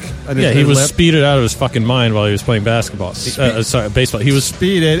cheek. He was speeded out of his fucking mind while he was playing basketball. Baseball. He was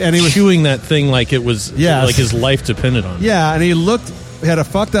speeded, and he was chewing that thing like it was like his life depended on it. Yeah, and he had a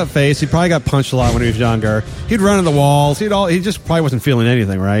fucked up face. He probably got punched a lot when he was younger. He'd run on the walls. He just probably wasn't feeling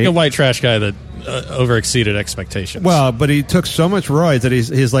anything, right? A white trash guy that over-exceeded expectations. Well, but he took so much roids that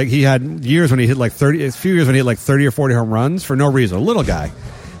he's like, he had years when he hit like 30, a few years when he hit like 30 or 40 home runs for no reason. A little guy.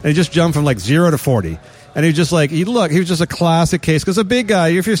 And he just jumped from like 0 to 40. And he just like, he was just a classic case. Because a big guy,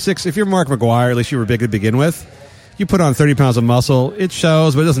 if you're Mark McGwire, at least you were big to begin with, you put on 30 pounds of muscle, it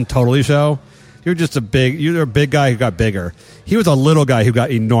shows, but it doesn't totally show. You're a big guy who got bigger. He was a little guy who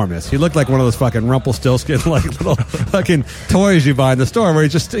got enormous. He looked like one of those fucking Rumpelstiltskin, like little fucking toys you buy in the store where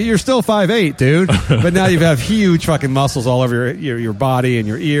you're still 5'8", dude. But now you have huge fucking muscles all over your body and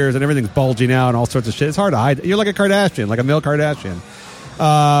your ears and everything's bulging out and all sorts of shit. It's hard to hide. You're like a Kardashian, like a male Kardashian.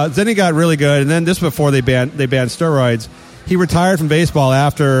 Then he got really good, and then this before they banned steroids. He retired from baseball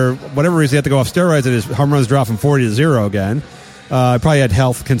after whatever reason he had to go off steroids and his home runs dropped from 40 to 0 again. Probably had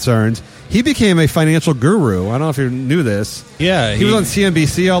health concerns. He became a financial guru. I don't know if you knew this. Yeah. He was on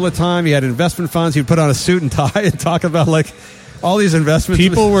CNBC all the time. He had investment funds. He would put on a suit and tie and talk about like all these investments.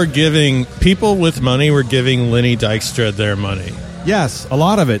 People with money were giving Lenny Dykstra their money. Yes, a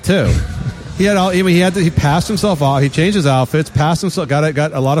lot of it too. He passed himself off. He changed his outfits, passed himself,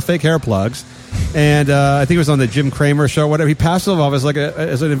 got a lot of fake hair plugs. And I think it was on the Jim Cramer show, whatever. He passed himself off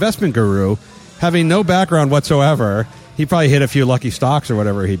as an investment guru, having no background whatsoever. He probably hit a few lucky stocks or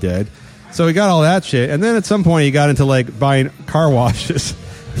whatever he did. So he got all that shit. And then at some point he got into like buying car washes.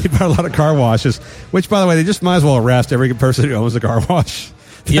 He bought a lot of car washes, which, by the way, they just might as well arrest every person who owns a car wash.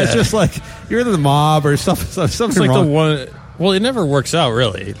 Yeah. It's just like you're in the mob or something It's like wrong. the one. Well, it never works out,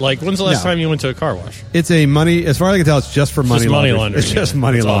 really. Like, when's the last time you went to a car wash? It's a money, as far as I can tell, it's just for money laundering. It's just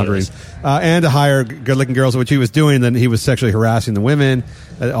money laundering. And to hire good-looking girls, which he was doing, then he was sexually harassing the women,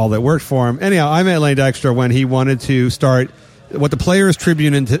 all that worked for him. Anyhow, I met Lenny Dykstra when he wanted to start what the Players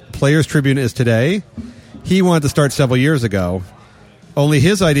Tribune is today. He wanted to start several years ago. Only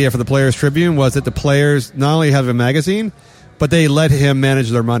his idea for the Players Tribune was that the players not only have a magazine, but they let him manage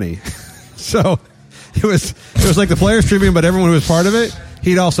their money. So it was like the Players Tribune, but everyone who was part of it,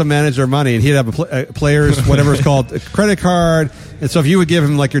 he'd also manage their money, and he'd have a players, whatever it's called, a credit card. And so if you would give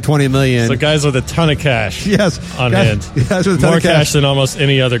him like your $20 million, so guys with a ton of cash, on hand, guys with a ton more of cash than almost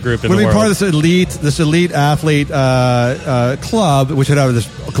any other group in the would be world. part of this elite athlete club, which would have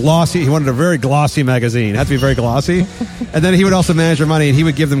this glossy. He wanted a very glossy magazine. It had to be very glossy, and then he would also manage their money, and he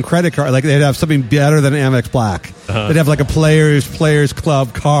would give them credit card. Like they'd have something better than Amex Black. They'd have like a players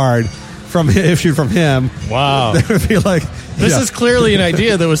club card issued from him. Wow. That would be like, this is clearly an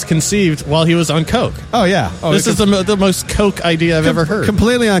idea that was conceived while he was on coke. Oh yeah. This is the most coke idea I've ever heard.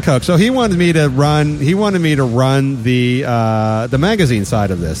 Completely on coke. So he wanted me to run the magazine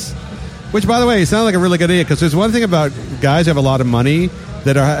side of this. Which, by the way, sounds like a really good idea, because there's one thing about guys who have a lot of money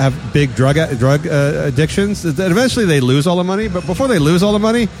that have big drug addictions, that eventually they lose all the money, but before they lose all the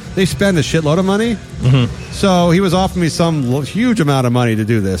money, they spend a shitload of money. Mm-hmm. So he was offering me some huge amount of money to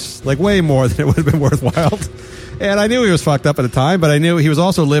do this, like way more than it would have been worthwhile. And I knew he was fucked up at the time, but I knew he was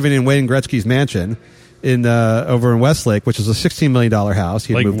also living in Wayne Gretzky's mansion over in Westlake, which is a $16 million house.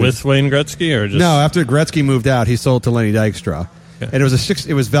 Like with Wayne Gretzky, or just no? After Gretzky moved out, he sold to Lenny Dykstra. And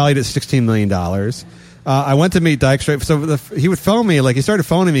it was valued at $16 million. I went to meet Dykstra. So he would phone me, like he started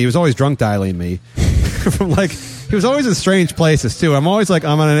phoning me. He was always drunk dialing me. From like, he was always in strange places too. I'm always like,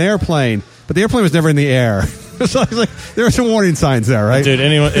 I'm on an airplane, but the airplane was never in the air. So I was like, there are some warning signs there, right? Dude,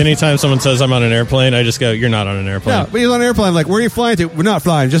 anytime someone says I'm on an airplane, I just go, you're not on an airplane. Yeah, but he's on an airplane. I'm like, where are you flying to? We're not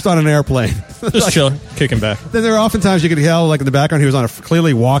flying, just on an airplane. Just like, chill, kicking back. Then there were oftentimes you could tell, like in the background, he was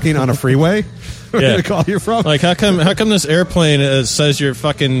clearly walking on a freeway. Where to call you from? Like, how come this airplane says your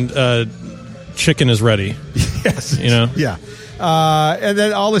fucking chicken is ready? Yes. You know? Yeah. And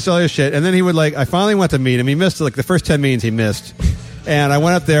then all this other shit. And then he would I finally went to meet him. He missed like the first 10 meetings he missed. And I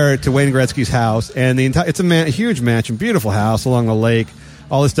went up there to Wayne Gretzky's house, and it's a huge mansion, beautiful house along the lake,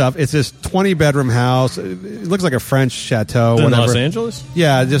 all this stuff. It's this 20-bedroom house. It looks like a French chateau. In whatever. Los Angeles?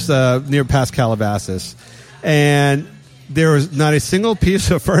 Yeah, just near past Calabasas. And there was not a single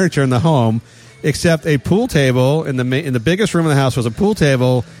piece of furniture in the home except a pool table. In the biggest room in the house was a pool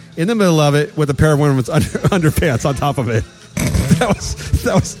table in the middle of it with a pair of women's underpants on top of it.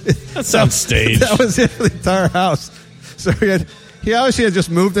 That sounds staged. That was it for the entire house. So he obviously had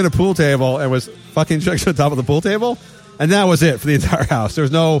just moved in a pool table and was fucking chicks on top of the pool table, and that was it for the entire house. There was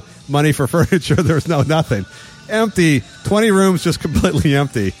no money for furniture. There was nothing. Empty. 20 rooms just completely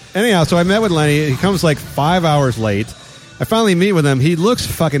empty. Anyhow, so I met with Lenny. He comes like 5 hours late. I finally meet with him. He looks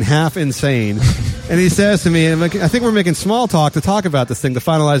fucking half insane. And he says to me, and I think we're making small talk to talk about this thing, to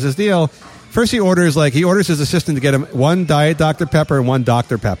finalize this deal. First he orders his assistant to get him one Diet Dr. Pepper and one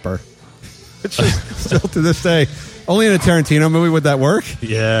Dr. Pepper. Which is still to this day, only in a Tarantino movie would that work.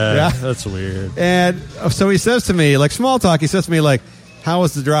 Yeah, that's weird. And so he says to me, like small talk, he says to me like, How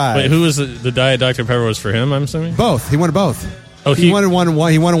was the drive? Wait, who was the Diet Dr. Pepper was for him, I'm assuming? Both. He wanted both. Oh, he wanted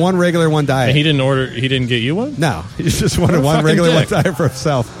one. He wanted one regular, one diet. And he didn't get you one? No, he just wanted one regular, one diet for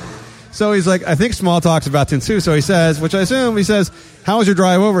himself. So he's like, I think small talk's about to ensue. So he says, which I assume, he says, how was your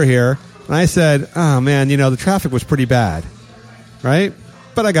drive over here? And I said, oh, man, the traffic was pretty bad, right?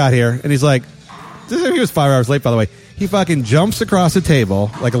 But I got here. And he's like, he was 5 hours late, by the way. He fucking jumps across the table,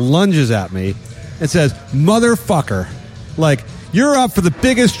 like lunges at me, and says, motherfucker, like, you're up for the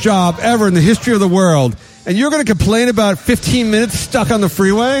biggest job ever in the history of the world, and you're going to complain about 15 minutes stuck on the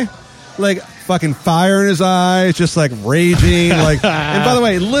freeway? Like, fucking fire in his eyes, just like raging, like. And by the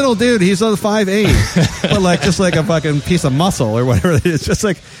way, little dude, he's on 5'8", but like just like a fucking piece of muscle or whatever it is. Just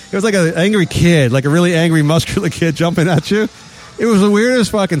like it was like an angry kid, like a really angry, muscular kid jumping at you. It was the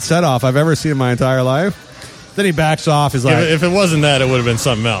weirdest fucking set off I've ever seen in my entire life. Then he backs off. He's like, if it wasn't that, it would have been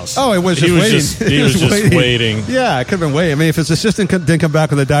something else. Oh, it was just waiting. He was just waiting. Yeah, it could have been waiting. I mean, if his assistant didn't come back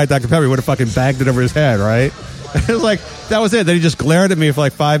with a Diet Dr. Pepper, he would have fucking bagged it over his head, right? It was like, that was it. Then he just glared at me for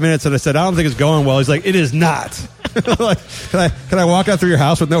like 5 minutes, and I said, I don't think it's going well. He's like, it is not. Like, can I walk out through your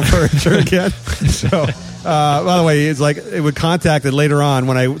house with no furniture again? So, by the way, it's like, it would contact it later on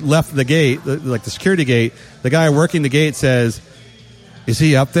when I left the gate, like the security gate. The guy working the gate says, is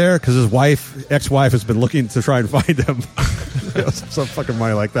he up there? Because his ex-wife has been looking to try and find him. Some fucking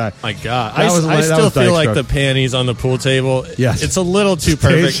money like that. My God. I still feel like the panties on the pool table, yes, it's a little too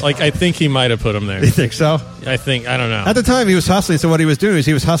perfect. Like, I think he might have put them there. You think so? I don't know. At the time, he was hustling. So what he was doing is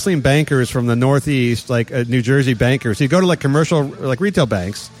he was hustling bankers from the Northeast, like New Jersey bankers. He'd go to like commercial, like retail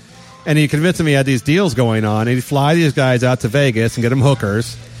banks, and he convinced them he had these deals going on. And he'd fly these guys out to Vegas and get them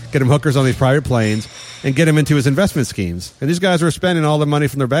hookers on these private planes, and get them into his investment schemes. And these guys were spending all the money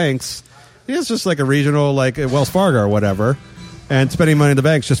from their banks. He was just like a regional, like Wells Fargo or whatever, and spending money in the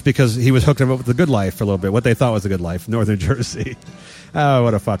banks just because he was hooking them up with the good life for a little bit, what they thought was the good life, Northern Jersey. Oh,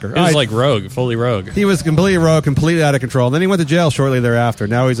 what a fucker. He was like rogue, fully rogue. He was completely rogue, completely out of control. And then he went to jail shortly thereafter.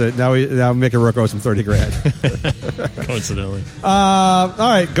 Now Mickey Rourke owes him $30,000. Coincidentally. All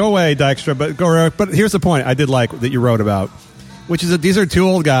right, go away, Dykstra. But here's the point I did like that you wrote about, which is that these are two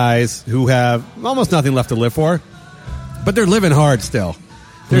old guys who have almost nothing left to live for, but they're living hard still.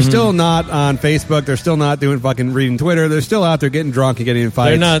 They're still not on Facebook. They're still not doing fucking reading Twitter. They're still out there getting drunk and getting in fights.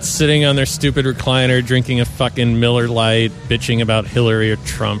 They're not sitting on their stupid recliner drinking a fucking Miller Lite, bitching about Hillary or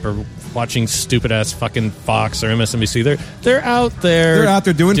Trump, or watching stupid ass fucking Fox or MSNBC. They're out there. They're out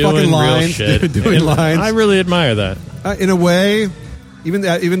there doing fucking lines. Doing lines. I really admire that. In a way, even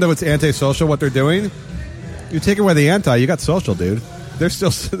though it's antisocial what they're doing, you take away the anti, you got social, dude. They're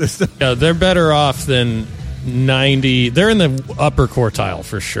still. Yeah, they're better off than 90. They're in the upper quartile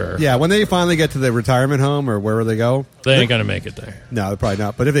for sure. Yeah, when they finally get to the retirement home or wherever they go, they ain't gonna make it there. No, they're probably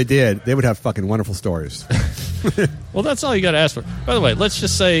not. But if they did, they would have fucking wonderful stories. Well, that's all you got to ask for. By the way, let's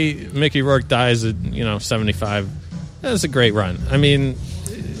just say Mickey Rourke dies at 75. That's a great run. I mean,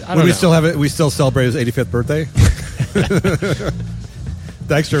 I don't know. Still have it. We still celebrate his 85th birthday.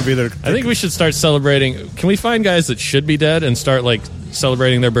 Dykstra would be there. I think we should start celebrating. Can we find guys that should be dead and start like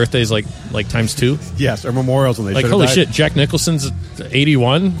celebrating their birthdays like times 2? Yes, or memorials when they like holy shit. Jack Nicholson's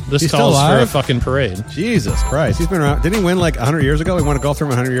 81. This He's calls for a fucking parade. Jesus Christ, he's been around. Didn't he win like 100 years ago? He won a golf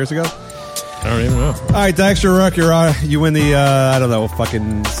tournament 100 years ago. I don't even know. All right, Dykstra Rourke, you win the I don't know,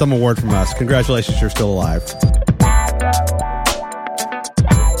 fucking some award from us. Congratulations, you're still alive.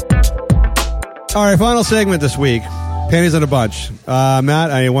 All right, final segment this week. Panties in a bunch.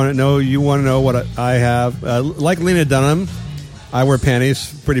 Matt, you want to know what I have. Like Lena Dunham, I wear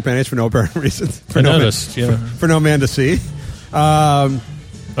panties, pretty panties for no apparent reason. I noticed, yeah. For no man to see. I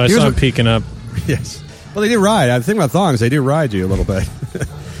saw him peeking up. Yes. Well, they do ride. I think about thongs. They do ride you a little bit.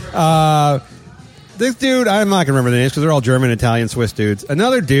 This dude, I'm not going to remember the names because they're all German, Italian, Swiss dudes.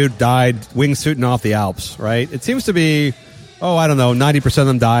 Another dude died wingsuiting off the Alps, right? It seems to be... I don't know, 90% of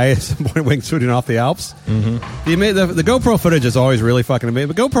them die at some point wingsuiting off the Alps. Mm-hmm. The GoPro footage is always really fucking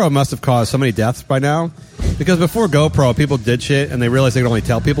amazing. But GoPro must have caused so many deaths by now. Because before GoPro, people did shit and they realized they could only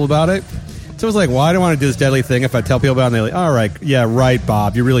tell people about it. So it was like, well, I don't want to do this deadly thing if I tell people about it. And they're like, all right, yeah, right,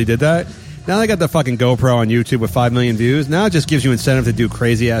 Bob, you really did that? Now they got the fucking GoPro on YouTube with 5 million views. Now it just gives you incentive to do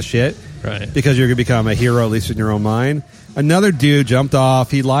crazy-ass shit. Right. Because you're going to become a hero, at least in your own mind. Another dude jumped off.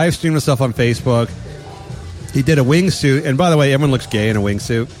 He live-streamed himself on Facebook. He did a wingsuit, and by the way, everyone looks gay in a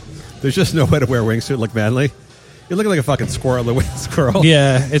wingsuit. There's just no way to wear a wingsuit and look manly. You're looking like a fucking squirrel, the winged squirrel.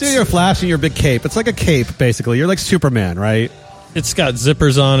 Yeah. You're flashing your big cape. It's like a cape, basically. You're like Superman, right? It's got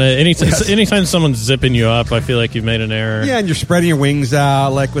zippers on it. Anytime someone's zipping you up, I feel like you've made an error. Yeah, and you're spreading your wings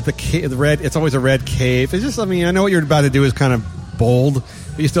out, like with the red. It's always a red cape. It's just, I know what you're about to do is kind of bold,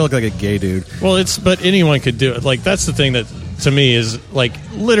 but you still look like a gay dude. Well, but anyone could do it. Like, that's the thing that to me is like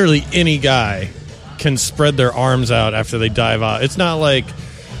literally any guy can spread their arms out after they dive out. It's not like,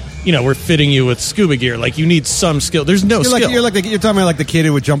 we're fitting you with scuba gear. Like, you need some skill. There's no skill. You're talking about like the kid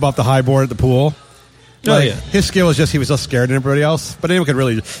who would jump off the high board at the pool. Oh, yeah. His skill was just he was so scared than everybody else. But anyone could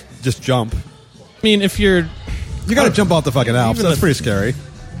really just jump. I mean, if you got to jump off the fucking Alps. That's pretty scary.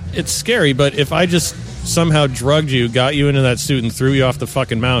 It's scary, but if I just somehow drugged you, got you into that suit, and threw you off the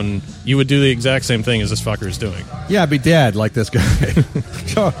fucking mountain, you would do the exact same thing as this fucker is doing. Yeah, I'd be dead like this guy.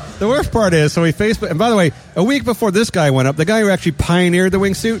 So the worst part is, so he Facebook, and by the way, a week before this guy went up, the guy who actually pioneered the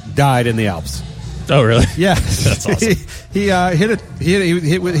wingsuit died in the Alps. Oh, really? Yeah, that's awesome. he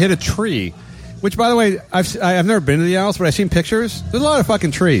hit a tree. Which, by the way, I've never been to the Alps, but I've seen pictures. There's a lot of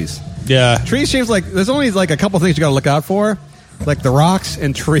fucking trees. Yeah, trees seems like there's only like a couple things you got to look out for, like the rocks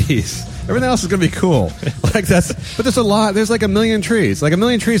and trees. Everything else is going to be cool. But there's a lot. There's like a million trees. Like a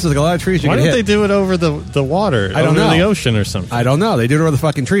million trees is like a lot of trees. Why don't they do it over the water? I don't know. The ocean or something. I don't know. They do it over the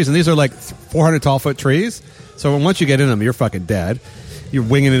fucking trees, and these are like 400 tall foot trees. So once you get in them, you're fucking dead. You're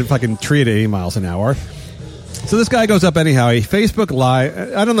winging a fucking tree at 80 miles an hour. So this guy goes up anyhow. He Facebook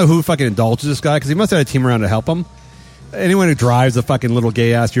Live. I don't know who fucking indulges this guy because he must have had a team around to help him. Anyone who drives a fucking little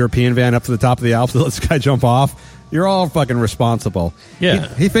gay ass European van up to the top of the Alps that lets this guy jump off, you're all fucking responsible. Yeah.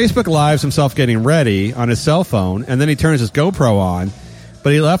 He Facebook Lives himself getting ready on his cell phone, and then he turns his GoPro on,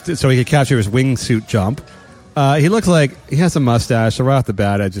 but he left it so he could capture his wingsuit jump. He looks like he has a mustache, so right off the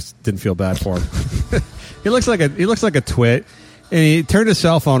bat, I just didn't feel bad for him. He looks like a twit. And he turned his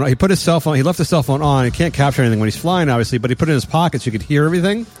cell phone. He put his cell phone. He left his cell phone on. He can't capture anything when he's flying, obviously. But he put it in his pocket so you could hear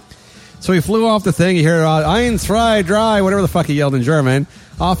everything. So he flew off the thing. You hear "Eins, zwei, drei," whatever the fuck he yelled in German.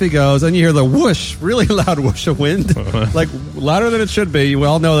 Off he goes, and you hear the whoosh, really loud whoosh of wind, like louder than it should be. You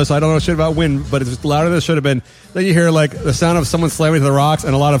all know this. I don't know shit about wind, but it's louder than it should have been. Then you hear like the sound of someone slamming to the rocks,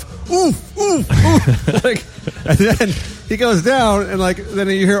 and a lot of oof, oof, oof. And then he goes down, and then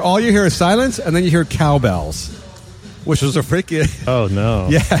you hear is silence, and then you hear cowbells. Which was a freaky... Oh, no.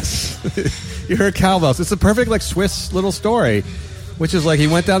 Yes. You heard cowbells. It's a perfect, Swiss little story. Which is he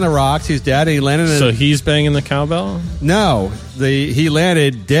went down the rocks, he's dead, and he landed in... So he's banging the cowbell? No. He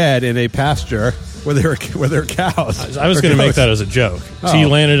landed dead in a pasture where there were cows. I was going to make that as a joke. Oh. So he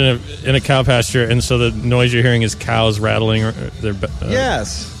landed in a cow pasture, and so the noise you're hearing is cows rattling their...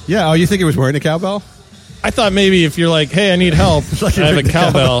 Yes. Yeah, oh, you think he was wearing a cowbell? I thought maybe if you're like, hey, I need help, I have a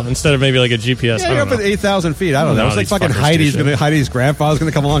cowbell instead of maybe like a GPS. Yeah, you're up at 8,000 feet. I don't know. It's like fucking Heidi's grandfather's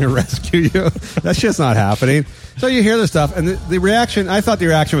going to come along and rescue you. That shit's not happening. So you hear this stuff, and the reaction, I thought the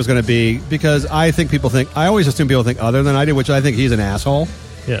reaction was going to be, because I always assume people think other than I do, which I think he's an asshole.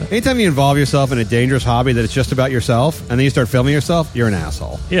 Yeah. Anytime you involve yourself in a dangerous hobby that it's just about yourself, and then you start filming yourself, you're an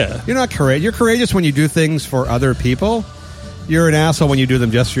asshole. Yeah. You're not courageous. You're courageous when you do things for other people. You're an asshole when you do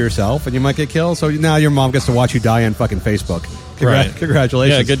them just for yourself, and you might get killed. So now your mom gets to watch you die on fucking Facebook. Right.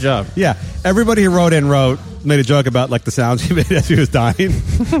 Congratulations. Yeah, good job. Yeah. Everybody who wrote made a joke about the sounds he made as he was dying.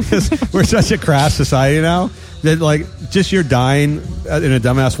 Because we're such a crass society now that just you're dying in a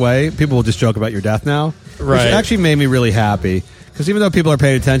dumbass way, people will just joke about your death now. Right. Which actually made me really happy. Because even though people are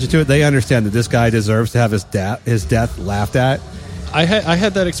paying attention to it, they understand that this guy deserves to have his death laughed at. I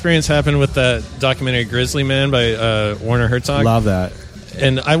had that experience happen with that documentary Grizzly Man by Werner Herzog. Love that.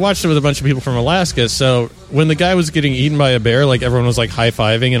 And I watched it with a bunch of people from Alaska. So when the guy was getting eaten by a bear, everyone was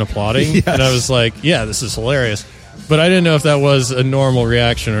high-fiving and applauding. Yes. And I was like, yeah, this is hilarious. But I didn't know if that was a normal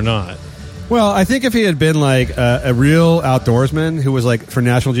reaction or not. Well, I think if he had been a real outdoorsman who was for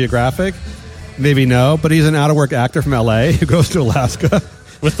National Geographic, maybe no. But he's an out-of-work actor from L.A. who goes to Alaska.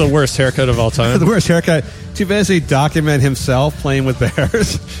 With the worst haircut of all time. The worst haircut to basically document himself playing with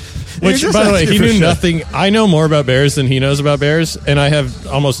bears. Which, by the way, he knew nothing. I know more about bears than he knows about bears, and I have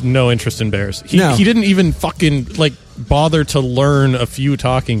almost no interest in bears. He didn't even fucking bother to learn a few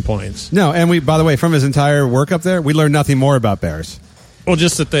talking points. No, and by the way, from his entire work up there, we learned nothing more about bears. Well,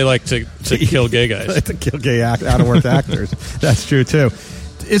 just that they like to kill gay guys. To kill gay out-of-work actors. That's true too.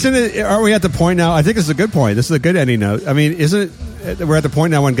 Isn't it? Are we at the point now? I think this is a good point. This is a good ending note. I mean, we're at the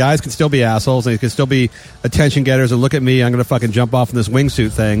point now when guys can still be assholes and they can still be attention getters and look at me, I'm going to fucking jump off in this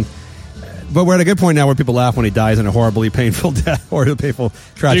wingsuit thing. But we're at a good point now where people laugh when he dies in a horribly painful death or a painful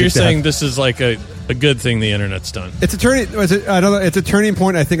tragic So you're death. saying this is a good thing the internet's done? It's a turning. I don't know. It's a turning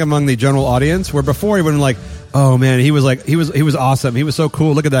point, I think, among the general audience. Where before he would have been oh man, he was awesome. He was so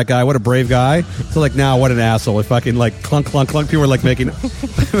cool. Look at that guy. What a brave guy. So now, what an asshole. If fucking clunk clunk clunk. People were making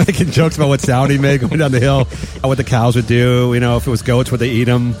making jokes about what sound he made going down the hill, what the cows would do. If it was goats, would they eat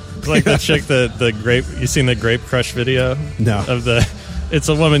them? Like the chick, the grape. You seen the Grape Crush video? No. It's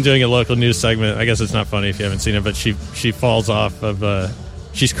a woman doing a local news segment. I guess it's not funny if you haven't seen it, but she falls off of.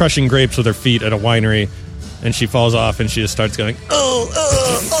 She's crushing grapes with her feet at a winery, and she falls off, and she just starts going,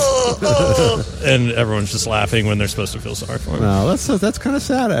 and everyone's just laughing when they're supposed to feel sorry for him. No, that's kind of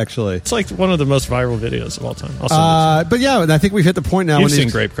sad, actually. It's like one of the most viral videos of all time. But yeah, I think we've hit the point now. You've seen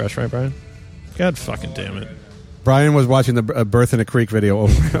Grape Crush, right, Brian? God fucking damn it. Brian was watching the Birth in a Creek video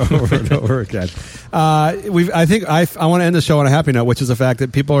over and over again. I want to end the show on a happy note, which is the fact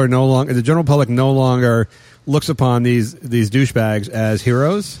that people are no longer, the general public no longer looks upon these douchebags as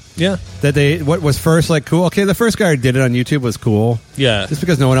heroes. Yeah. That what was first like cool. Okay, the first guy who did it on YouTube was cool. Yeah. Just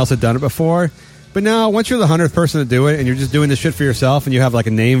because no one else had done it before. But now, once you're the 100th person to do it, and you're just doing this shit for yourself, and you have like a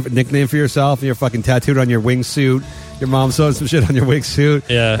nickname for yourself, and you're fucking tattooed on your wingsuit, your mom sewed some shit on your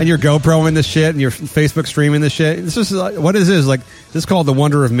wingsuit, and you're GoProing this shit, and you're Facebook streaming this shit. This is what is this? Like, this is called the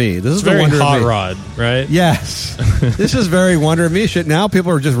wonder of me. This is the wonder of me. Hot rod, right? Yes. This is very wonder of me shit. Now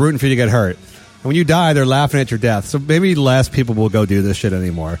people are just rooting for you to get hurt. And when you die, they're laughing at your death. So maybe less people will go do this shit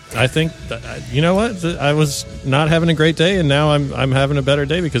anymore. I think, you know what? I was not having a great day, and now I'm having a better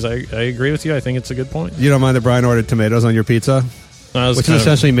day because I agree with you. I think it's a good point. You don't mind that Brian ordered tomatoes on your pizza? Which is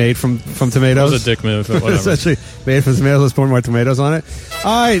essentially made from tomatoes. It was a dick move, but whatever. Essentially made from tomatoes. Let's pour more tomatoes on it.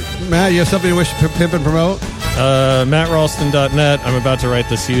 All right, Matt, you have something you wish to pimp and promote? MattRalston.net. I'm about to write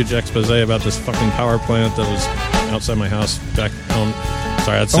this huge expose about this fucking power plant that was outside my house back home.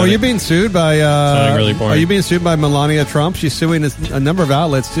 Sorry, that's are you being sued by? Really boring. Are you being sued by Melania Trump? She's suing a number of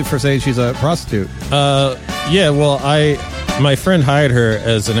outlets for saying she's a prostitute. Yeah. Well, my friend hired her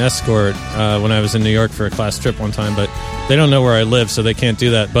as an escort when I was in New York for a class trip one time, but they don't know where I live, so they can't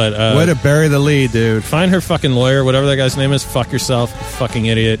do that. But way to bury the lead, dude. Find her fucking lawyer, whatever that guy's name is. Fuck yourself, fucking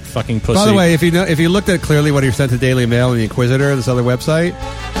idiot, fucking pussy. By the way, if you looked at clearly what he sent to Daily Mail and the Inquisitor, this other website,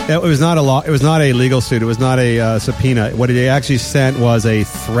 it was not a legal suit. It was not a subpoena. What he actually sent was a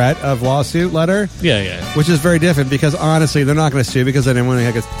threat of lawsuit letter. Yeah. Which is very different because honestly, they're not going to sue because then when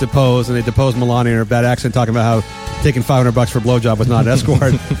they get deposed and they deposed Melania in her bad accent talking about how taking $500 for a blowjob was not an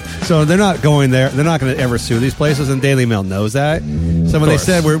escort. So they're not going there. They're not going to ever sue these places, and Daily Mail knows that. So when they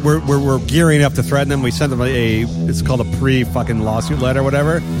said we're gearing up to threaten them, we sent them it's called a pre-fucking lawsuit letter or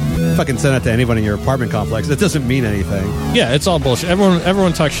whatever. Fucking send it to anyone in your apartment complex. It doesn't mean anything. Yeah, it's all bullshit.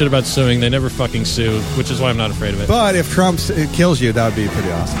 Everyone talks shit about suing. They never fucking sue, which is why I'm not afraid of it. But if Trump kills you, that would be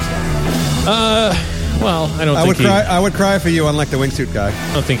pretty awesome stuff. Well, I would cry for you, unlike the wingsuit guy.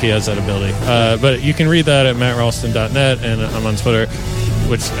 I don't think he has that ability. But you can read that at MattRalston.net, and I'm on Twitter,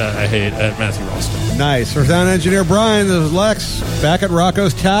 which I hate, at Matthew Ralston. Nice. For sound engineer Brian, this is Lex, back at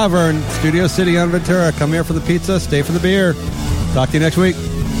Rocco's Tavern, Studio City on Ventura. Come here for the pizza, stay for the beer. Talk to you next week.